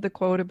 I love the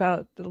quote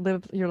about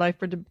live your life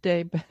for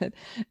today, but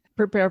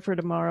prepare for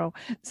tomorrow.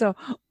 So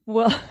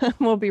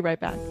we'll be right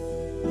back.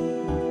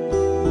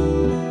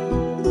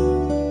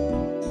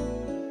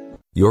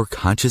 Your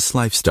conscious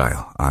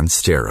lifestyle on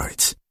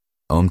steroids.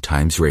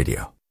 OMTimes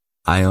Radio.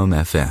 IOM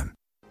FM.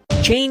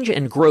 Change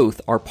and growth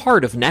are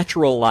part of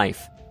natural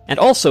life, and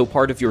also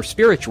part of your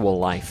spiritual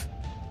life.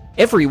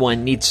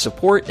 Everyone needs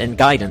support and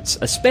guidance,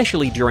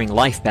 especially during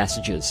life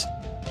passages.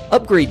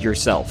 Upgrade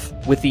yourself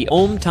with the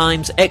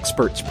OMTimes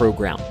Experts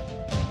program.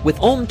 With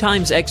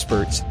OMTimes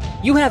Experts,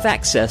 you have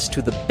access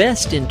to the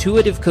best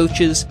intuitive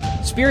coaches,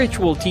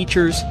 spiritual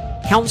teachers,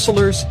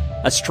 counselors,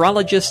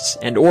 astrologists,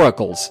 and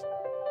oracles.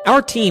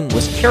 Our team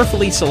was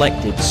carefully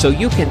selected so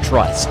you can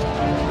trust.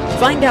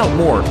 Find out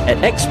more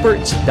at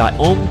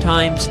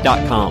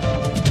experts.omtimes.com.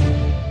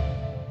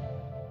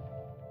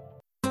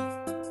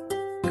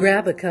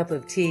 Grab a cup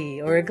of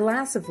tea or a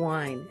glass of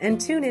wine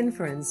and tune in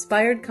for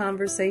Inspired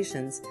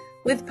Conversations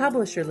with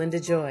publisher Linda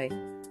Joy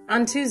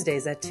on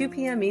Tuesdays at 2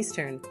 p.m.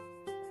 Eastern.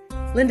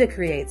 Linda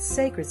creates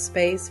sacred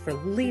space for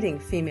leading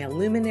female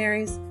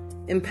luminaries,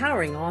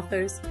 empowering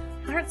authors,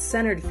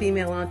 heart-centered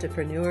female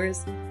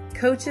entrepreneurs,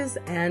 coaches,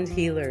 and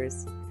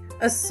healers.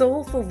 A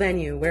soulful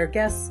venue where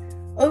guests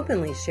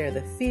openly share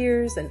the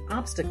fears and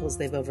obstacles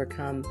they've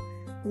overcome,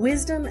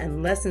 wisdom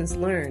and lessons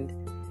learned,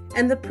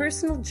 and the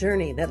personal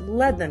journey that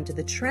led them to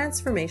the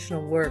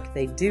transformational work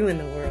they do in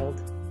the world.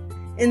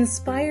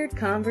 Inspired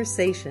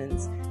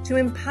Conversations to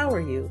empower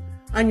you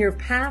on your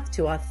path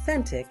to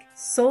authentic,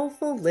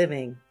 soulful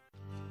living.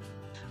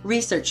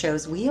 Research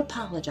shows we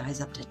apologize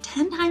up to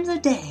 10 times a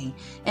day,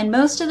 and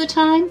most of the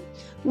time,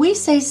 we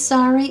say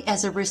sorry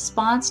as a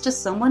response to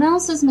someone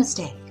else's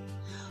mistake.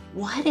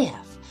 What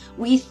if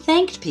we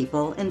thanked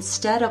people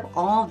instead of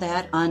all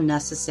that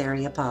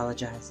unnecessary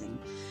apologizing?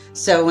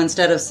 So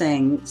instead of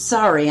saying,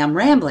 sorry, I'm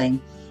rambling,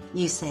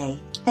 you say,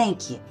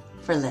 thank you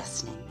for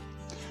listening.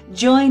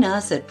 Join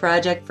us at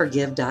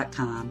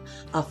projectforgive.com,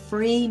 a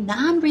free,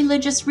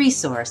 non-religious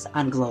resource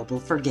on global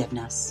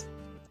forgiveness.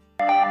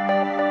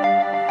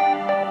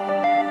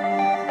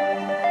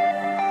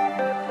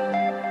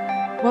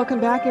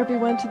 Welcome back,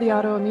 everyone, to the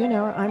Autoimmune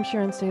Hour. I'm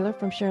Sharon Sayler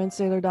from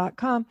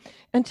SharonSayler.com.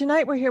 And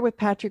tonight we're here with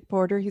Patrick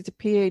Porter. He's a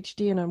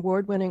Ph.D. and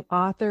award-winning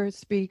author,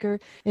 speaker,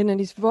 and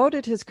he's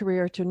devoted his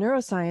career to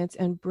neuroscience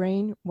and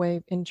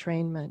brainwave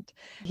entrainment.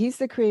 He's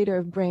the creator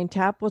of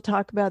BrainTap. We'll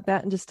talk about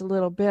that in just a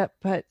little bit.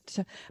 But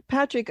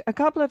Patrick, a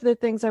couple of the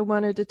things I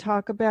wanted to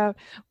talk about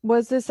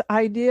was this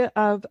idea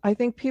of, I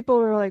think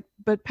people are like,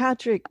 but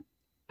Patrick,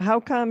 how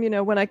come,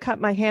 when I cut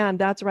my hand,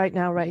 that's right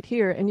now, right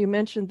here. And you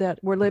mentioned that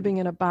we're living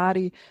in a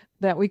body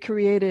that we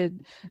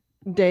created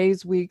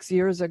days, weeks,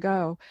 years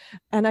ago.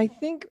 And I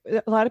think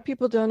a lot of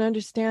people don't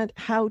understand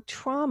how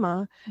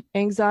trauma,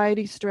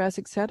 anxiety, stress,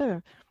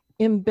 etc.,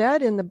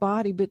 embed in the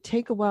body, but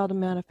take a while to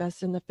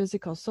manifest in the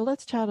physical. So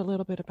let's chat a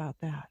little bit about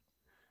that.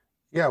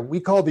 Yeah,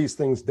 we call these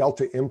things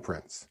delta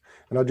imprints.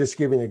 And I'll just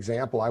give you an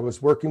example. I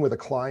was working with a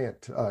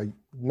client a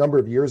number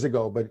of years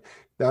ago, but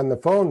on the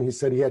phone, he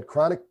said he had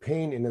chronic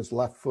pain in his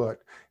left foot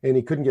and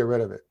he couldn't get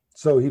rid of it.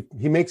 So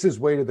he makes his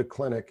way to the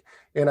clinic,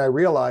 and I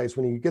realized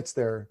when he gets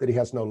there that he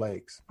has no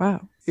legs.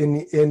 Wow. And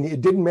it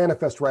didn't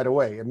manifest right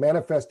away. It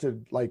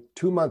manifested like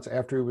 2 months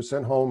after he was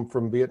sent home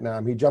from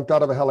Vietnam. He jumped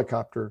out of a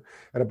helicopter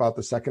at about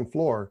the second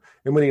floor.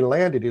 And when he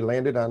landed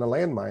on a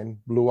landmine,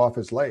 blew off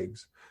his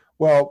legs.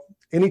 Well,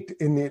 and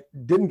it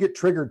didn't get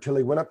triggered till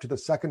he went up to the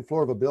second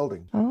floor of a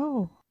building.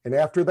 Oh. And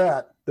after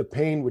that, the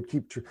pain would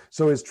keep.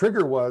 So his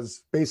trigger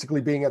was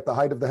basically being at the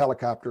height of the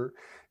helicopter.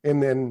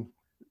 And then,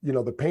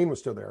 the pain was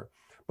still there.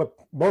 But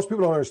most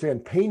people don't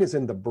understand pain is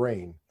in the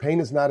brain. Pain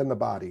is not in the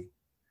body.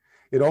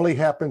 It only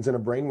happens in a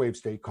brainwave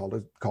state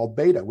called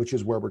beta, which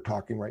is where we're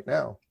talking right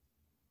now.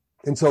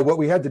 And so what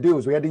we had to do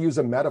is we had to use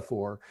a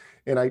metaphor,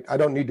 and I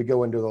don't need to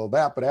go into all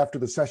that, but after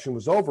the session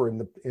was over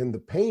and the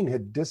pain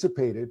had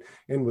dissipated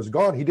and was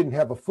gone, he didn't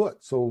have a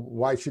foot. So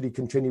why should he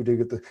continue to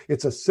get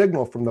it's a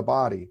signal from the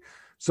body.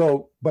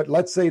 So, but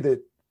let's say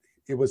that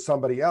it was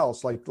somebody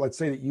else, like let's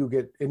say that you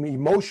get an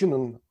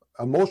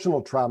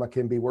emotional trauma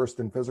can be worse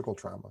than physical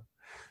trauma.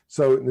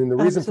 So and the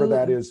reason for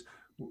that is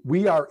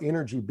we are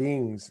energy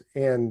beings.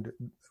 And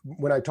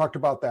when I talked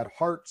about that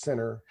heart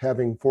center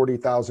having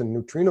 40,000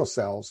 neutrino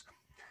cells,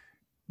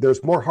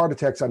 there's more heart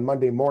attacks on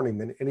Monday morning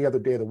than any other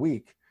day of the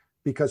week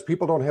because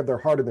people don't have their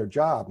heart in their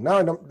job.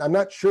 Now, I'm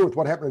not sure with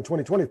what happened in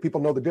 2020, if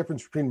people know the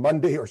difference between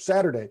Monday or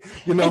Saturday,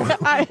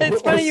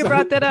 It's funny you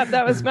brought that up.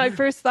 That was my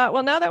first thought.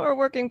 Well, now that we're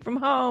working from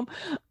home,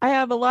 I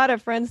have a lot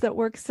of friends that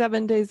work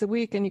 7 days a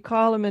week, and you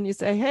call them and you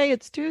say, hey,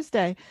 it's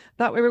Tuesday.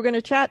 Thought we were going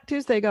to chat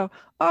Tuesday. Go,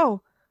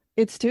 oh,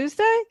 it's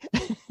Tuesday?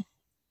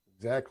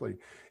 Exactly.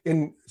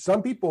 And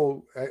some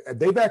people,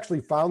 they've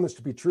actually found this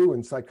to be true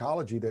in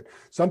psychology, that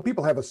some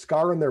people have a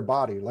scar on their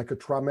body, like a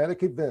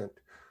traumatic event,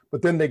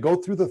 but then they go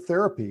through the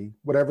therapy,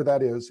 whatever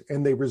that is,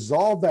 and they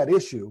resolve that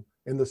issue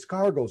and the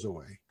scar goes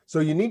away. So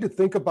you need to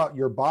think about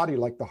your body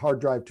like the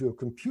hard drive to a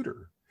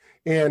computer.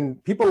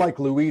 And people like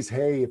Louise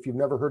Hay, if you've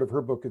never heard of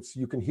her book, it's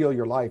You Can Heal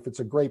Your Life.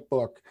 It's a great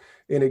book.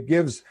 And it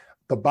gives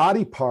the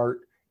body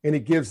part and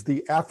it gives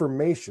the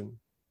affirmation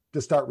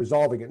to start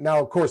resolving it.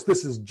 Now, of course,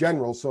 this is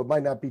general, so it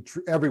might not be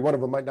true. Every one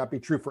of them might not be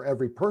true for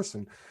every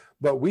person,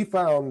 but we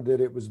found that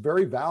it was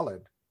very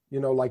valid.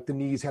 Like the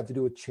knees have to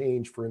do with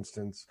change, for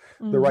instance.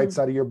 The right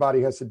side of your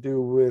body has to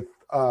do with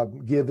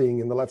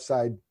giving and the left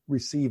side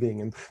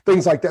receiving and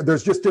things like that.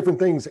 There's just different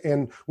things.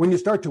 And when you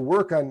start to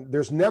work on,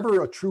 there's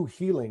never a true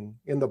healing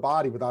in the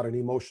body without an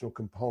emotional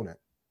component.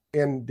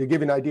 And to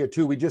give you an idea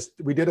too, we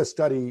did a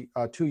study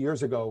 2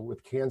 years ago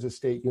with Kansas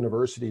State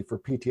University for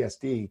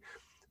PTSD.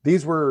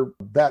 These were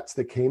vets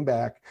that came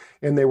back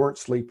and they weren't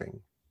sleeping.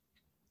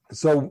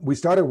 So we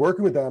started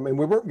working with them and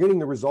we weren't getting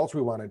the results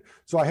we wanted.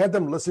 So I had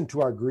them listen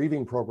to our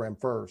grieving program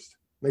first.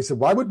 They said,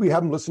 why would we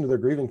have them listen to their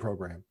grieving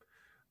program?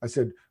 I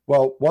said,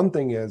 well, one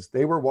thing is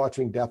they were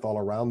watching death all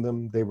around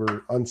them. They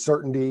were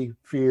uncertainty,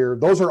 fear.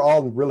 Those are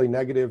all really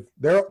negative.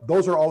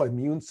 Those are all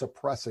immune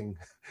suppressing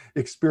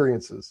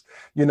experiences,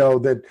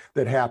 that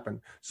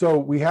happen. So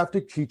we have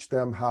to teach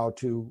them how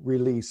to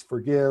release,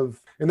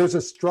 forgive. And there's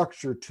a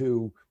structure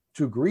to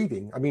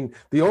grieving. I mean,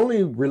 the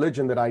only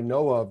religion that I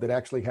know of that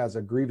actually has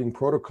a grieving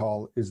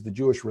protocol is the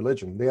Jewish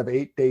religion. They have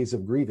 8 days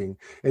of grieving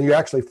and you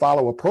actually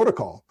follow a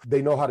protocol.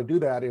 They know how to do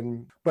that.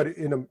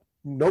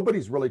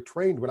 Nobody's really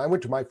trained. When I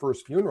went to my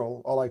first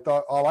funeral,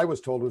 all I was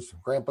told was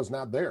Grandpa's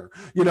not there,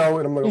 and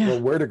I'm like,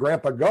 well, where did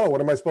Grandpa go?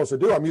 What am I supposed to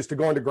do? I'm used to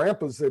going to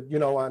Grandpa's,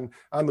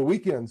 on the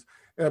weekends,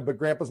 but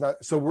Grandpa's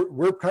not. So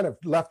we're kind of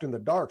left in the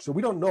dark. So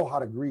we don't know how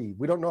to grieve.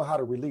 We don't know how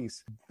to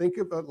release. Think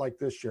of it like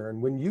this, Sharon.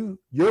 When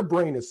your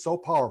brain is so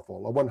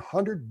powerful, a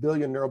 100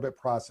 billion neural bit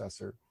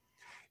processor,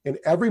 in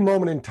every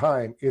moment in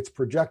time, it's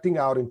projecting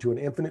out into an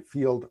infinite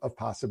field of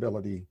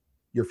possibility,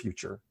 your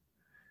future.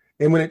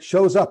 And when it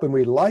shows up and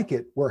we like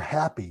it, we're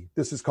happy.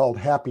 This is called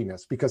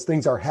happiness because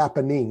things are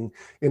happening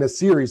in a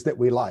series that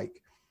we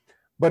like.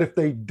 But if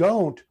they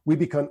don't, we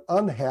become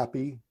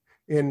unhappy.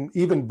 And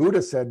even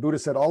Buddha said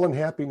all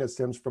unhappiness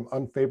stems from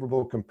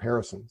unfavorable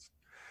comparisons.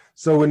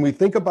 So when we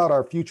think about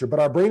our future, but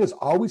our brain is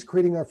always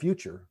creating our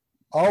future,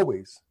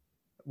 always,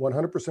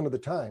 100% of the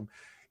time.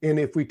 And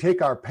if we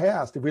take our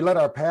past, if we let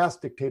our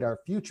past dictate our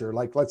future,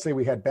 like let's say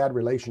we had bad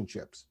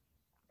relationships,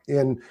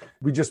 and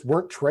we just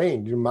weren't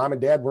trained. Mom and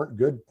dad weren't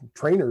good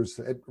trainers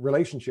at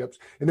relationships.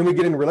 And then we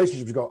get into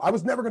relationships and go, I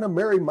was never going to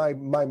marry my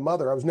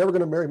mother. I was never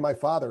going to marry my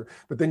father.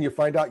 But then you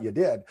find out you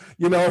did,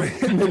 And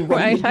then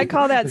right. I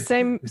call that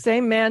same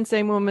man,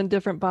 same woman,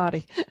 different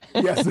body.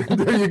 Yes,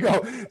 there you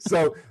go.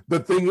 So the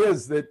thing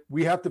is that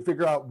we have to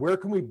figure out where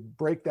can we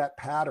break that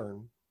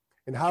pattern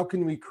and how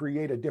can we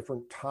create a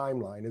different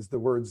timeline is the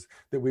words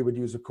that we would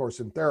use, of course,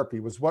 in therapy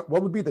was what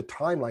would be the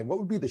timeline? What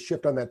would be the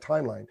shift on that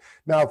timeline?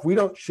 Now, if we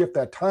don't shift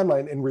that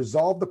timeline and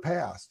resolve the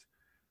past,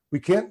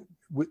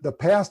 the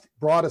past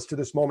brought us to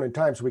this moment in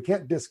time, so we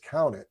can't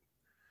discount it.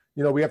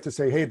 We have to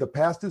say, hey, the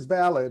past is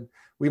valid.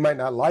 We might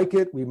not like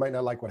it. We might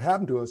not like what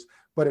happened to us,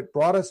 but it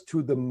brought us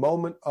to the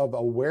moment of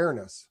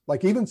awareness.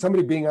 Like even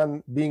somebody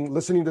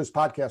listening to this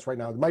podcast right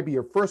now, it might be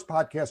your first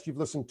podcast you've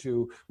listened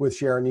to with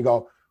Sharon. You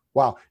go,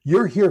 wow,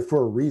 you're here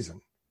for a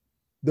reason.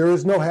 There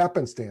is no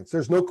happenstance.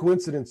 There's no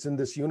coincidence in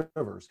this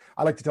universe.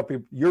 I like to tell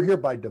people, you're here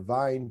by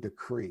divine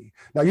decree.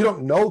 Now, you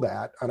don't know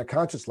that on a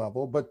conscious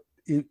level, but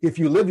if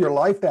you live your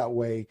life that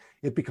way,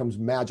 it becomes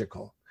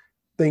magical.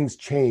 Things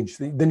change.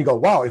 Then you go,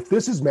 wow, if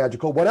this is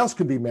magical, what else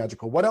can be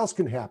magical? What else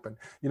can happen?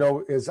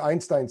 As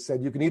Einstein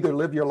said, you can either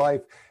live your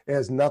life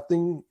as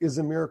nothing is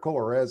a miracle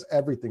or as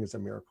everything is a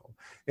miracle.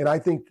 And I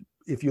think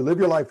if you live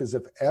your life as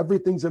if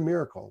everything's a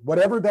miracle,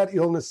 whatever that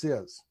illness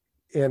is.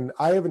 And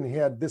I haven't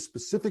had this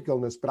specific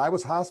illness, but I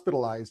was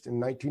hospitalized in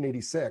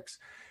 1986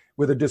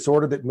 with a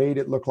disorder that made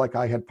it look like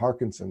I had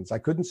Parkinson's. I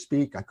couldn't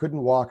speak, I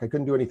couldn't walk, I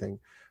couldn't do anything.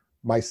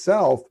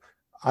 Myself,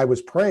 I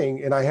was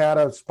praying and I had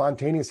a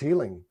spontaneous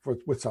healing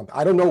with something.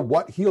 I don't know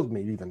what healed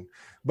me even,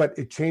 but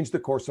it changed the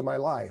course of my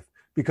life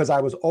because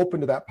I was open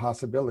to that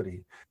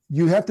possibility.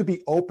 You have to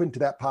be open to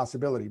that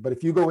possibility. But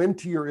if you go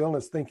into your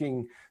illness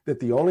thinking that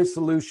the only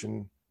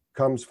solution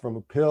comes from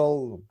a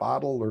pill, a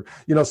bottle, or,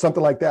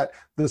 something like that,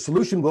 the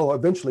solution will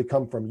eventually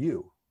come from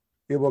you.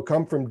 It will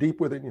come from deep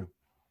within you.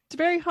 It's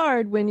very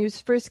hard when you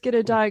first get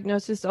a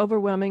diagnosis,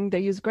 overwhelming.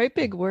 They use great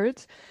big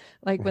words.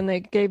 Like when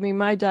they gave me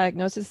my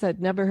diagnosis, I'd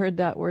never heard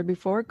that word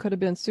before. Could have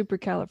been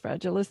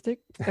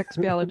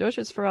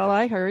supercalifragilisticexpialidocious for all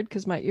I heard,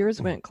 because my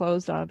ears went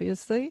closed,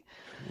 obviously.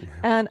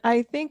 And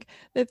I think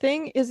the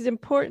thing is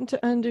important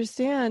to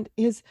understand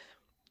is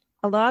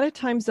a lot of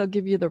times they'll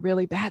give you the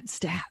really bad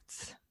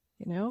stats.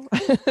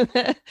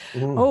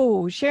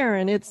 Oh,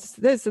 Sharon, it's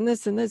this and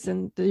this and this,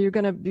 and the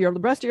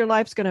rest of your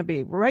life's going to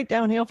be right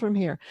downhill from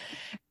here.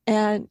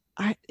 And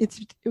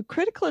it's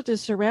critical to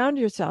surround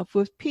yourself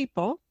with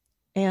people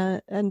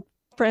and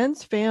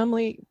friends,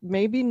 family.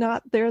 Maybe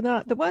they're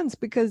not the ones,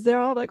 because they're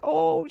all like,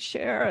 oh,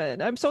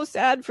 Sharon, I'm so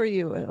sad for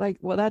you. Like,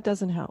 well, that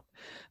doesn't help.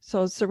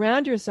 So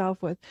surround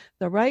yourself with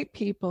the right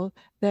people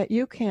that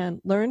you can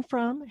learn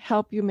from,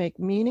 help you make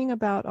meaning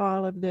about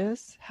all of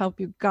this, help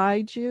you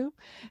guide you,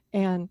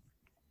 and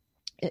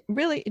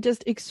really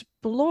just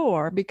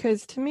explore.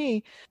 Because to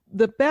me,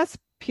 the best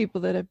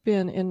people that have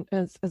been in,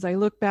 as I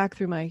look back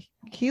through my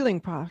healing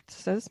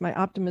process, my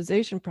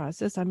optimization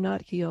process, I'm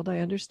not healed. I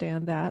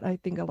understand that. I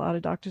think a lot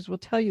of doctors will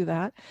tell you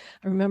that.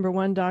 I remember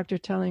one doctor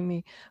telling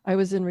me I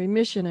was in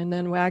remission and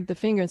then wagged the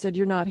finger and said,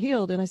 you're not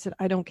healed. And I said,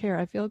 I don't care.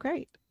 I feel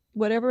great.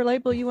 Whatever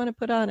label you want to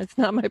put on, it's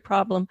not my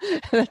problem.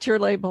 That's your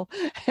label.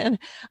 And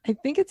I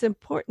think it's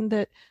important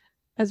that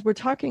as we're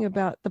talking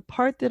about the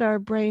part that our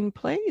brain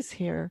plays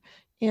here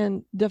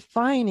in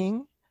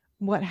defining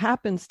what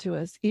happens to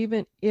us,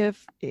 even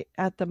if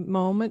at the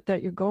moment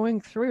that you're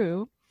going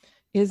through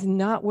is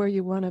not where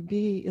you want to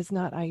be, is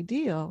not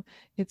ideal,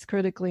 it's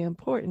critically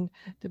important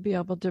to be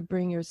able to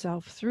bring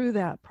yourself through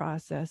that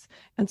process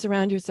and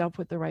surround yourself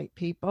with the right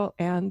people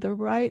and the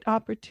right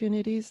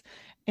opportunities.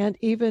 And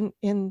even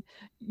in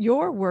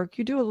your work,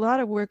 you do a lot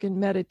of work in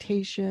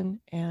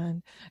meditation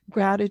and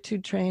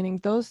gratitude training,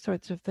 those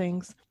sorts of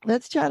things.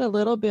 Let's chat a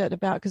little bit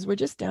about, because we're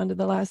just down to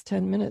the last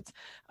 10 minutes,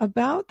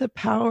 about the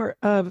power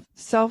of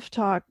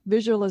self-talk,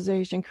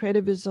 visualization,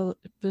 creative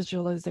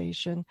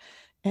visualization.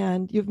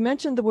 And you've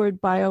mentioned the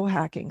word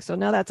biohacking. So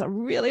now that's a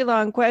really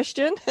long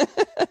question,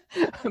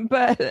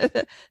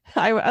 but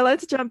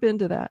let's jump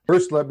into that.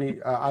 First,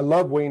 I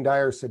love Wayne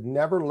Dyer said,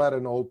 never let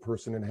an old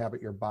person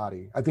inhabit your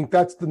body. I think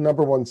that's the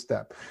number one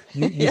step.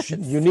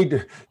 You need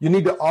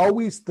to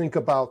always think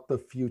about the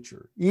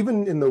future.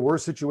 Even in the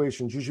worst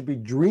situations, you should be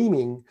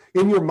dreaming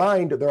in your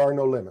mind. There are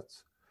no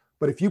limits.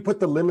 But if you put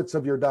the limits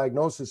of your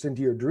diagnosis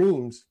into your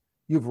dreams,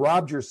 you've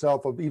robbed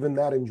yourself of even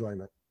that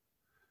enjoyment.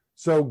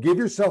 So give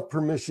yourself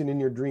permission in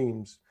your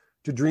dreams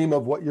to dream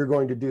of what you're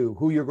going to do,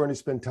 who you're going to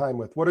spend time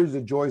with, what are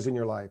the joys in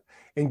your life,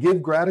 and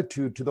give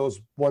gratitude to those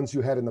ones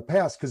you had in the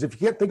past. Because if you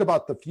can't think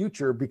about the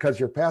future because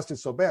your past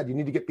is so bad, you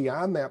need to get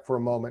beyond that for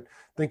a moment.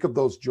 Think of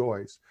those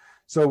joys.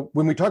 So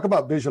when we talk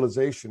about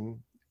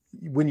visualization,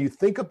 when you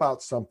think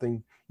about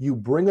something, you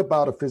bring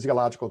about a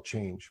physiological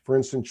change. For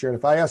instance, Sharon,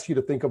 if I ask you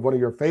to think of one of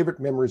your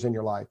favorite memories in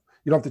your life,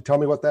 you don't have to tell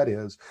me what that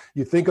is.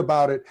 You think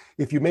about it.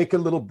 If you make it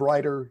a little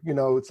brighter,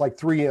 it's like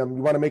 3M.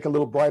 You want to make it a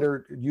little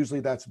brighter. Usually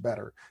that's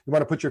better. You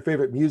want to put your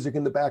favorite music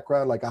in the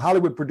background. Like a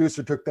Hollywood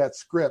producer took that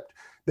script.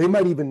 They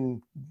might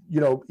even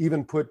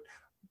put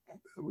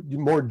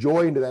more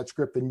joy into that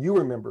script than you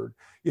remembered.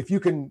 If you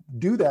can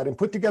do that and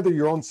put together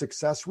your own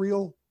success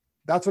reel,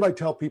 that's what I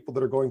tell people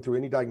that are going through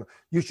any diagnosis.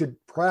 You should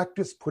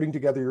practice putting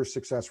together your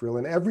success reel.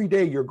 And every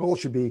day your goal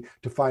should be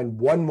to find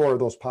one more of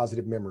those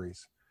positive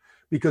memories.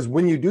 Because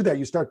when you do that,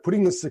 you start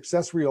putting the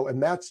success reel,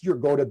 and that's your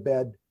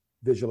go-to-bed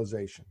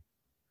visualization.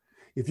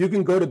 If you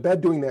can go to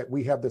bed doing that,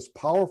 we have this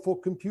powerful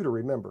computer,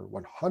 remember,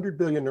 100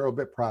 billion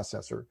neurobit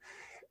processor.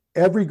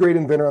 Every great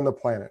inventor on the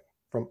planet,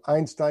 from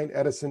Einstein,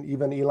 Edison,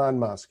 even Elon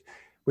Musk,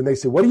 when they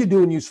say, what do you do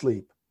when you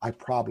sleep? I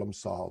problem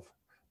solve.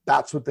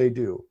 That's what they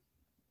do.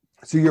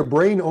 So your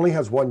brain only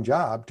has one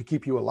job, to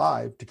keep you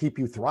alive, to keep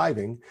you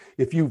thriving.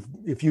 If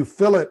you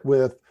fill it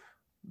with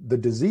the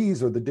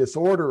disease or the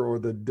disorder or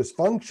the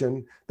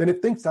dysfunction, then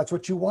it thinks that's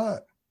what you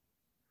want.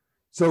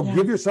 So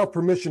give yourself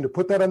permission to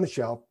put that on the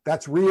shelf.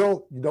 That's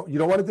real. You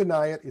don't want to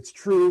deny it. It's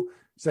true.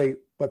 Say,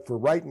 but for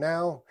right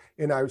now,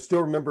 and I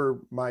still remember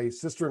my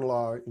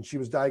sister-in-law, and she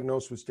was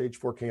diagnosed with stage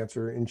 4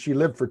 cancer, and she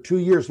lived for 2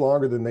 years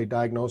longer than they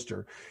diagnosed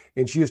her.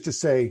 And she used to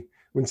say,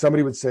 when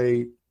somebody would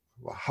say,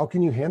 well, how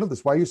can you handle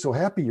this? Why are you so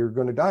happy you're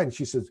going to die? And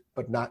she says,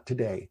 but not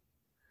today.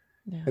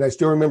 Yeah. And I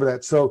still remember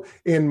that. So,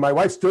 and my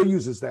wife still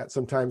uses that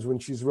sometimes when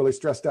she's really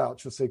stressed out.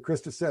 She'll say,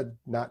 Krista said,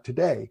 not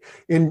today.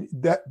 And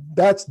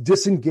that's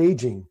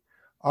disengaging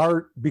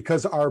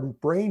because our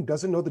brain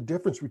doesn't know the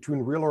difference between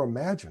real or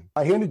imagined.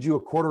 I handed you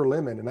a quarter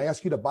lemon and I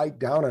asked you to bite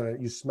down on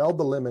it. You smelled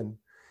the lemon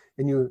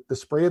and the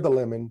spray of the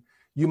lemon,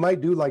 you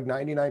might do like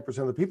 99%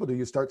 of the people do.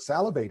 You start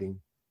salivating.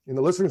 And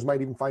the listeners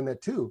might even find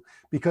that too,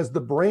 because the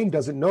brain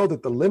doesn't know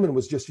that the lemon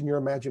was just in your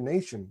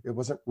imagination. It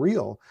wasn't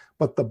real,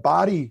 but the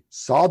body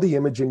saw the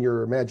image in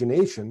your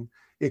imagination.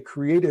 It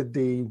created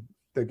the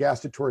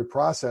gustatory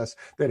process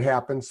that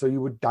happens so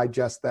you would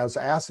digest those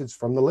acids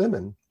from the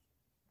lemon.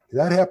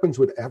 That happens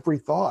with every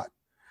thought.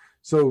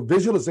 So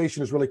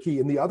visualization is really key.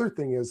 And the other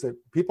thing is that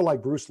people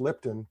like Bruce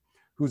Lipton,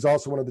 who's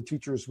also one of the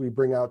teachers we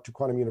bring out to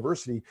Quantum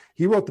University,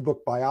 he wrote the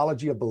book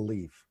Biology of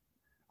Belief.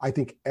 I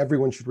think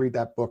everyone should read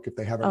that book if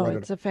they haven't read it. Oh,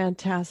 it's a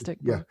fantastic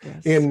book.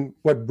 Yes. And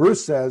what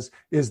Bruce says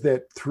is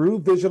that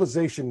through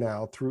visualization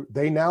now,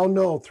 they now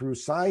know through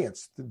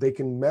science that they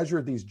can measure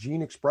these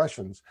gene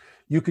expressions.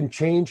 You can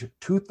change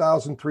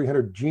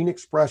 2,300 gene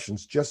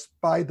expressions just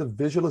by the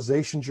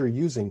visualizations you're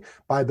using,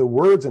 by the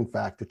words, in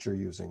fact, that you're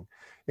using.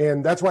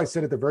 And that's why I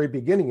said at the very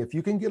beginning, if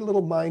you can get a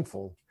little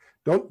mindful,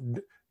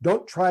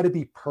 don't try to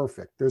be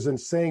perfect. There's a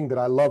saying that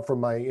I love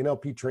from my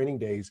NLP training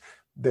days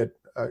that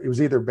it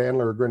was either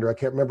Bandler or Grinder. I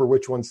can't remember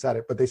which one said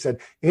it, but they said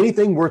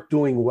anything worth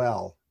doing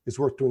well is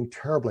worth doing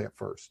terribly at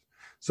first.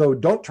 So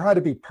don't try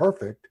to be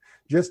perfect.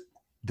 Just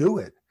do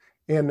it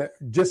and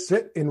just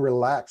sit and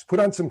relax.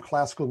 Put on some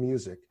classical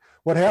music.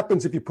 What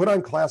happens if you put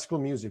on classical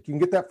music? You can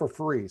get that for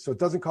free, so it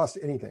doesn't cost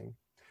anything.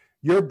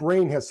 Your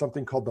brain has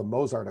something called the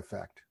Mozart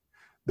effect.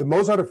 The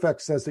Mozart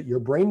effect says that your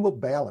brain will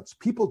balance.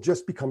 People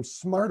just become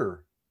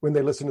smarter when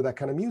they listen to that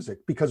kind of music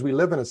because we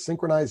live in a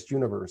synchronized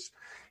universe.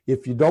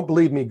 If you don't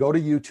believe me, go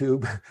to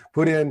YouTube,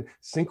 put in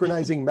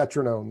synchronizing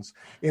metronomes,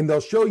 and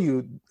they'll show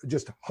you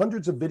just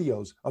hundreds of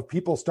videos of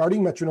people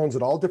starting metronomes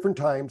at all different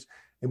times.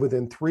 And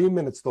within 3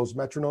 minutes, those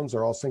metronomes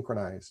are all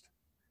synchronized.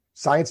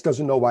 Science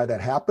doesn't know why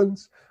that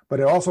happens, but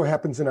it also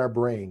happens in our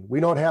brain. We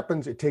know it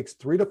happens. It takes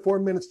 3 to 4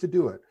 minutes to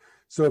do it.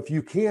 So if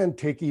you can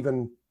take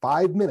even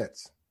 5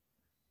 minutes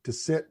to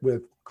sit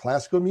with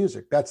classical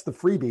music, that's the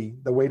freebie,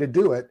 the way to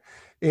do it.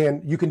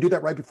 And you can do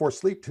that right before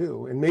sleep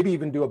too. And maybe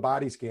even do a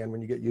body scan when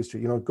you get used to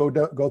it.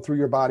 Go through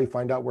your body,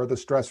 find out where the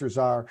stressors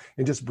are,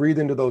 and just breathe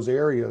into those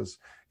areas.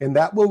 And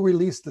that will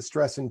release the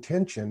stress and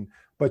tension,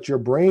 but your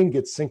brain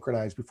gets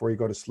synchronized before you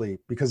go to sleep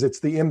because it's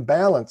the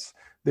imbalance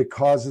that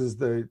causes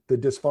the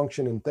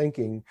dysfunction in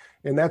thinking.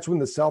 And that's when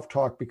the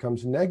self-talk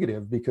becomes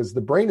negative because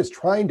the brain is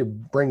trying to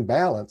bring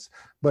balance.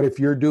 But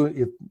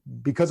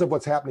because of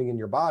what's happening in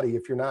your body,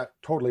 if you're not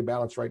totally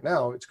balanced right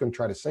now, it's going to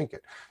try to sink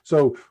it.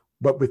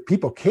 But if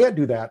people can't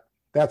do that,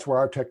 that's where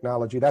our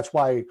technology, that's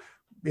why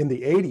in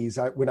the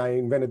 80s, when I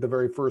invented the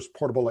very first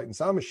portable light and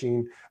sound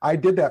machine, I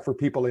did that for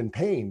people in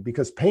pain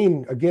because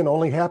pain, again,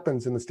 only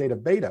happens in the state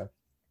of beta.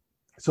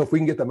 So if we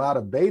can get them out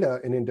of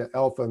beta and into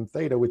alpha and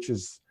theta, which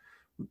is,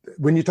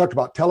 when you talked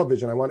about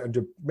television, I wanted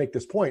to make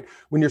this point.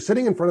 When you're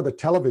sitting in front of the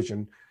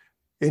television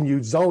and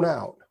you zone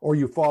out or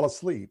you fall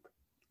asleep,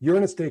 you're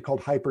in a state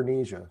called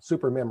hypermnesia,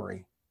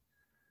 supermemory.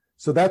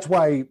 So that's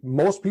why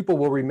most people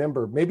will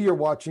remember, maybe you're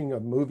watching a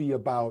movie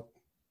about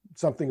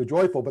something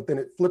joyful, but then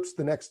it flips,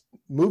 the next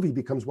movie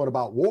becomes one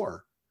about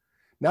war.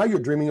 Now you're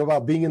dreaming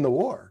about being in the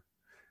war,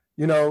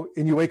 and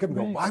you wake up and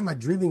go, why am I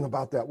dreaming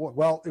about that war?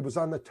 Well, it was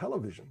on the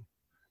television,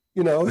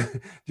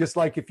 just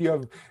like if you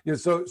have,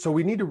 so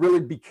we need to really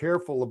be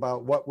careful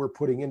about what we're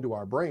putting into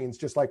our brains,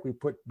 just like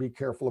be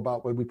careful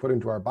about what we put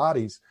into our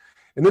bodies.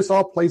 And this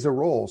all plays a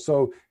role.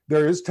 So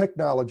there is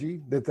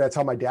technology. That's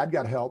how my dad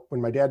got help.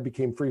 When my dad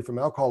became free from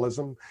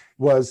alcoholism,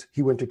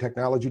 he went to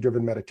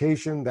technology-driven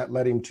meditation. That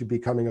led him to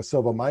becoming a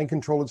Silva mind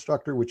control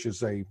instructor, which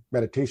is a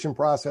meditation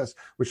process,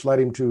 which led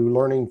him to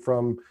learning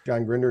from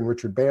John Grinder and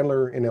Richard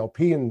Bandler,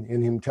 NLP,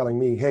 and him telling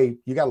me, hey,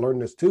 you got to learn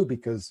this too,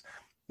 because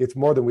it's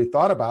more than we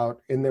thought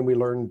about. And then we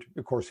learned,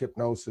 of course,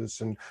 hypnosis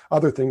and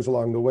other things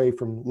along the way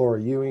from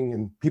Laura Ewing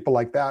and people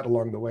like that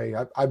along the way.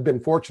 I've been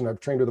fortunate.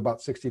 I've trained with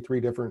about 63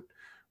 different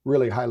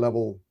really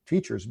high-level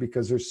teachers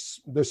because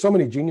there's so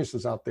many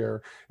geniuses out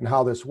there and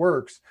how this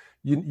works.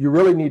 You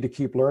really need to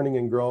keep learning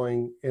and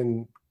growing.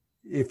 And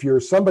if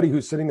you're somebody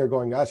who's sitting there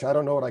going, gosh, I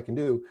don't know what I can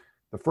do,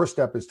 the first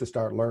step is to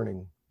start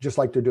learning, just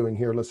like they're doing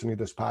here, listening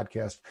to this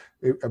podcast.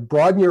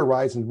 Broaden your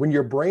horizons. When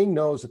your brain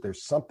knows that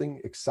there's something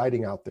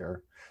exciting out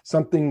there,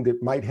 something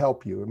that might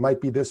help you. It might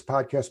be this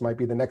podcast, might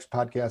be the next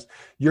podcast.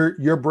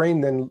 Your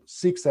brain then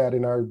seeks that,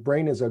 and our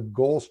brain is a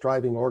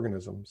goal-striving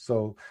organism.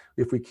 So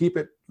if we keep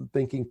it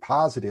thinking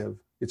positive,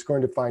 it's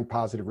going to find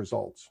positive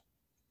results.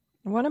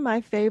 One of my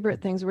favorite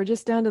things, we're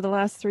just down to the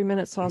last 3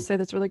 minutes, so I'll say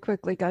this really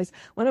quickly, guys.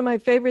 One of my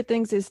favorite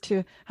things is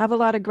to have a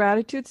lot of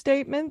gratitude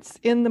statements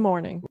in the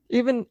morning,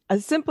 even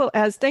as simple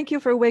as, thank you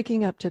for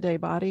waking up today,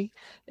 body.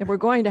 And we're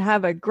going to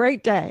have a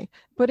great day.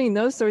 Putting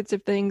those sorts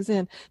of things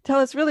in. Tell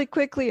us really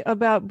quickly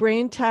about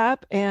BrainTap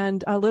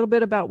and a little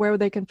bit about where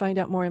they can find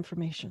out more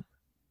information.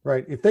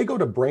 Right. If they go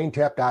to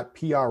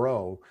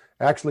braintap.pro,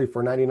 actually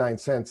for 99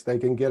 cents, they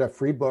can get a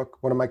free book,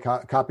 one of my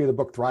copy of the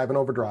book, Thrive and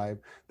Overdrive.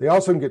 They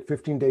also can get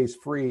 15 days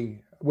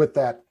free with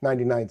that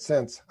 99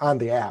 cents on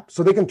the app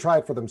so they can try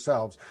it for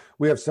themselves.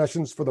 We have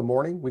sessions for the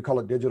morning. We call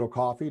it digital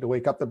coffee to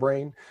wake up the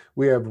brain.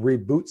 We have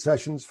reboot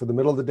sessions for the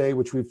middle of the day,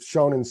 which we've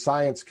shown in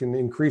science can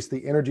increase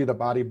the energy of the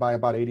body by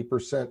about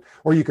 80%,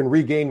 or you can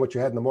regain what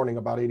you had in the morning,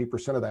 about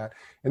 80% of that.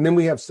 And then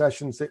we have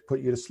sessions that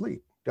put you to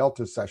sleep,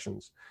 delta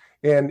sessions.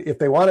 And if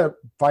they want to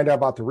find out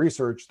about the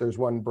research, there's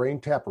one,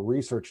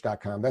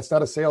 BrainTapResearch.com. That's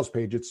not a sales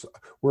page.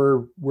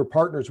 We're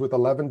partners with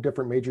 11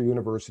 different major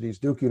universities,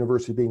 Duke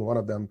University being one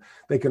of them.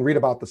 They can read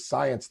about the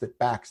science that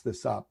backs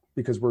this up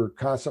because we're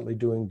constantly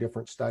doing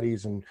different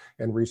studies and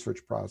research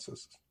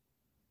processes.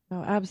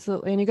 Oh,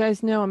 absolutely. And you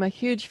guys know I'm a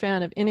huge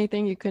fan of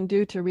anything you can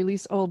do to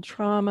release old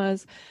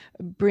traumas,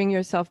 bring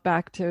yourself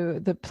back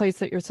to the place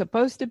that you're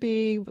supposed to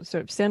be,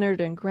 sort of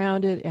centered and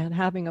grounded, and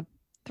having a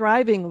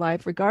thriving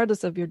life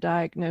regardless of your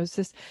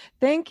diagnosis.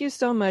 Thank you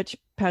so much,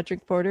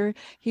 Patrick Porter.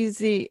 He's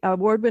the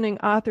award-winning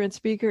author and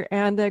speaker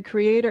and the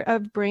creator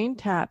of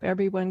BrainTap.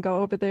 Everyone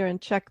go over there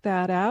and check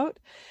that out.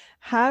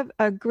 Have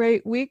a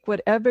great week,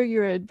 whatever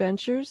your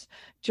adventures.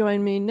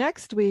 Join me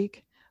next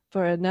week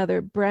for another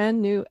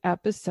brand new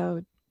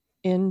episode.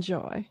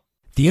 Enjoy.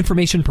 The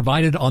information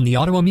provided on the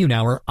Autoimmune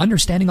Hour,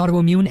 Understanding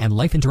Autoimmune, and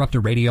Life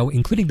Interrupted Radio,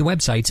 including the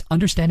websites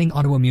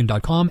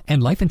understandingautoimmune.com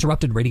and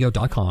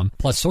lifeinterruptedradio.com,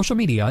 plus social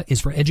media, is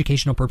for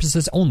educational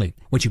purposes only.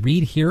 What you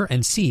read, hear,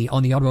 and see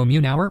on the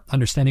Autoimmune Hour,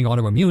 Understanding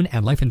Autoimmune,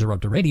 and Life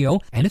Interrupted Radio,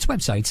 and its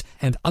websites,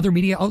 and other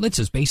media outlets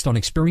is based on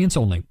experience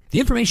only. The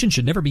information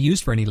should never be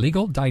used for any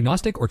legal,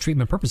 diagnostic, or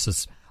treatment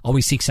purposes.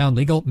 Always seek sound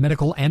legal,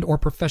 medical, and or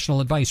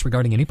professional advice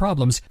regarding any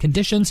problems,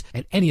 conditions,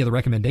 and any of the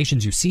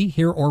recommendations you see,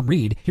 hear, or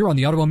read here on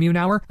the Autoimmune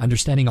Hour,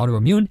 Understanding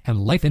Autoimmune,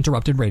 and Life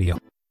Interrupted Radio.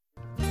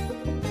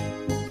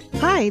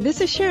 Hi, this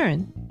is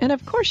Sharon, and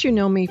of course you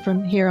know me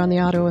from here on the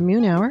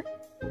Autoimmune Hour.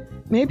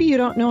 Maybe you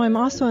don't know I'm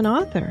also an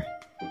author.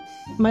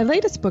 My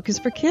latest book is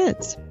for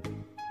kids.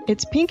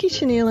 It's Pinky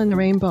Chenille and the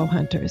Rainbow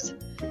Hunters,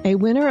 a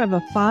winner of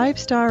a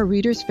 5-star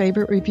Reader's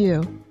Favorite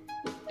review.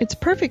 It's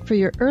perfect for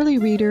your early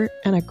reader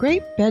and a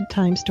great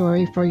bedtime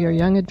story for your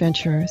young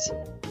adventurers.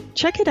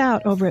 Check it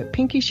out over at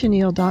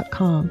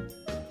pinkychenille.com.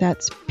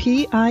 That's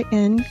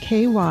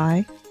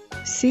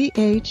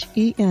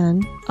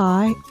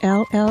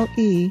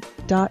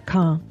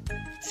PINKYCHENILLE.com.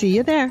 See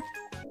you there.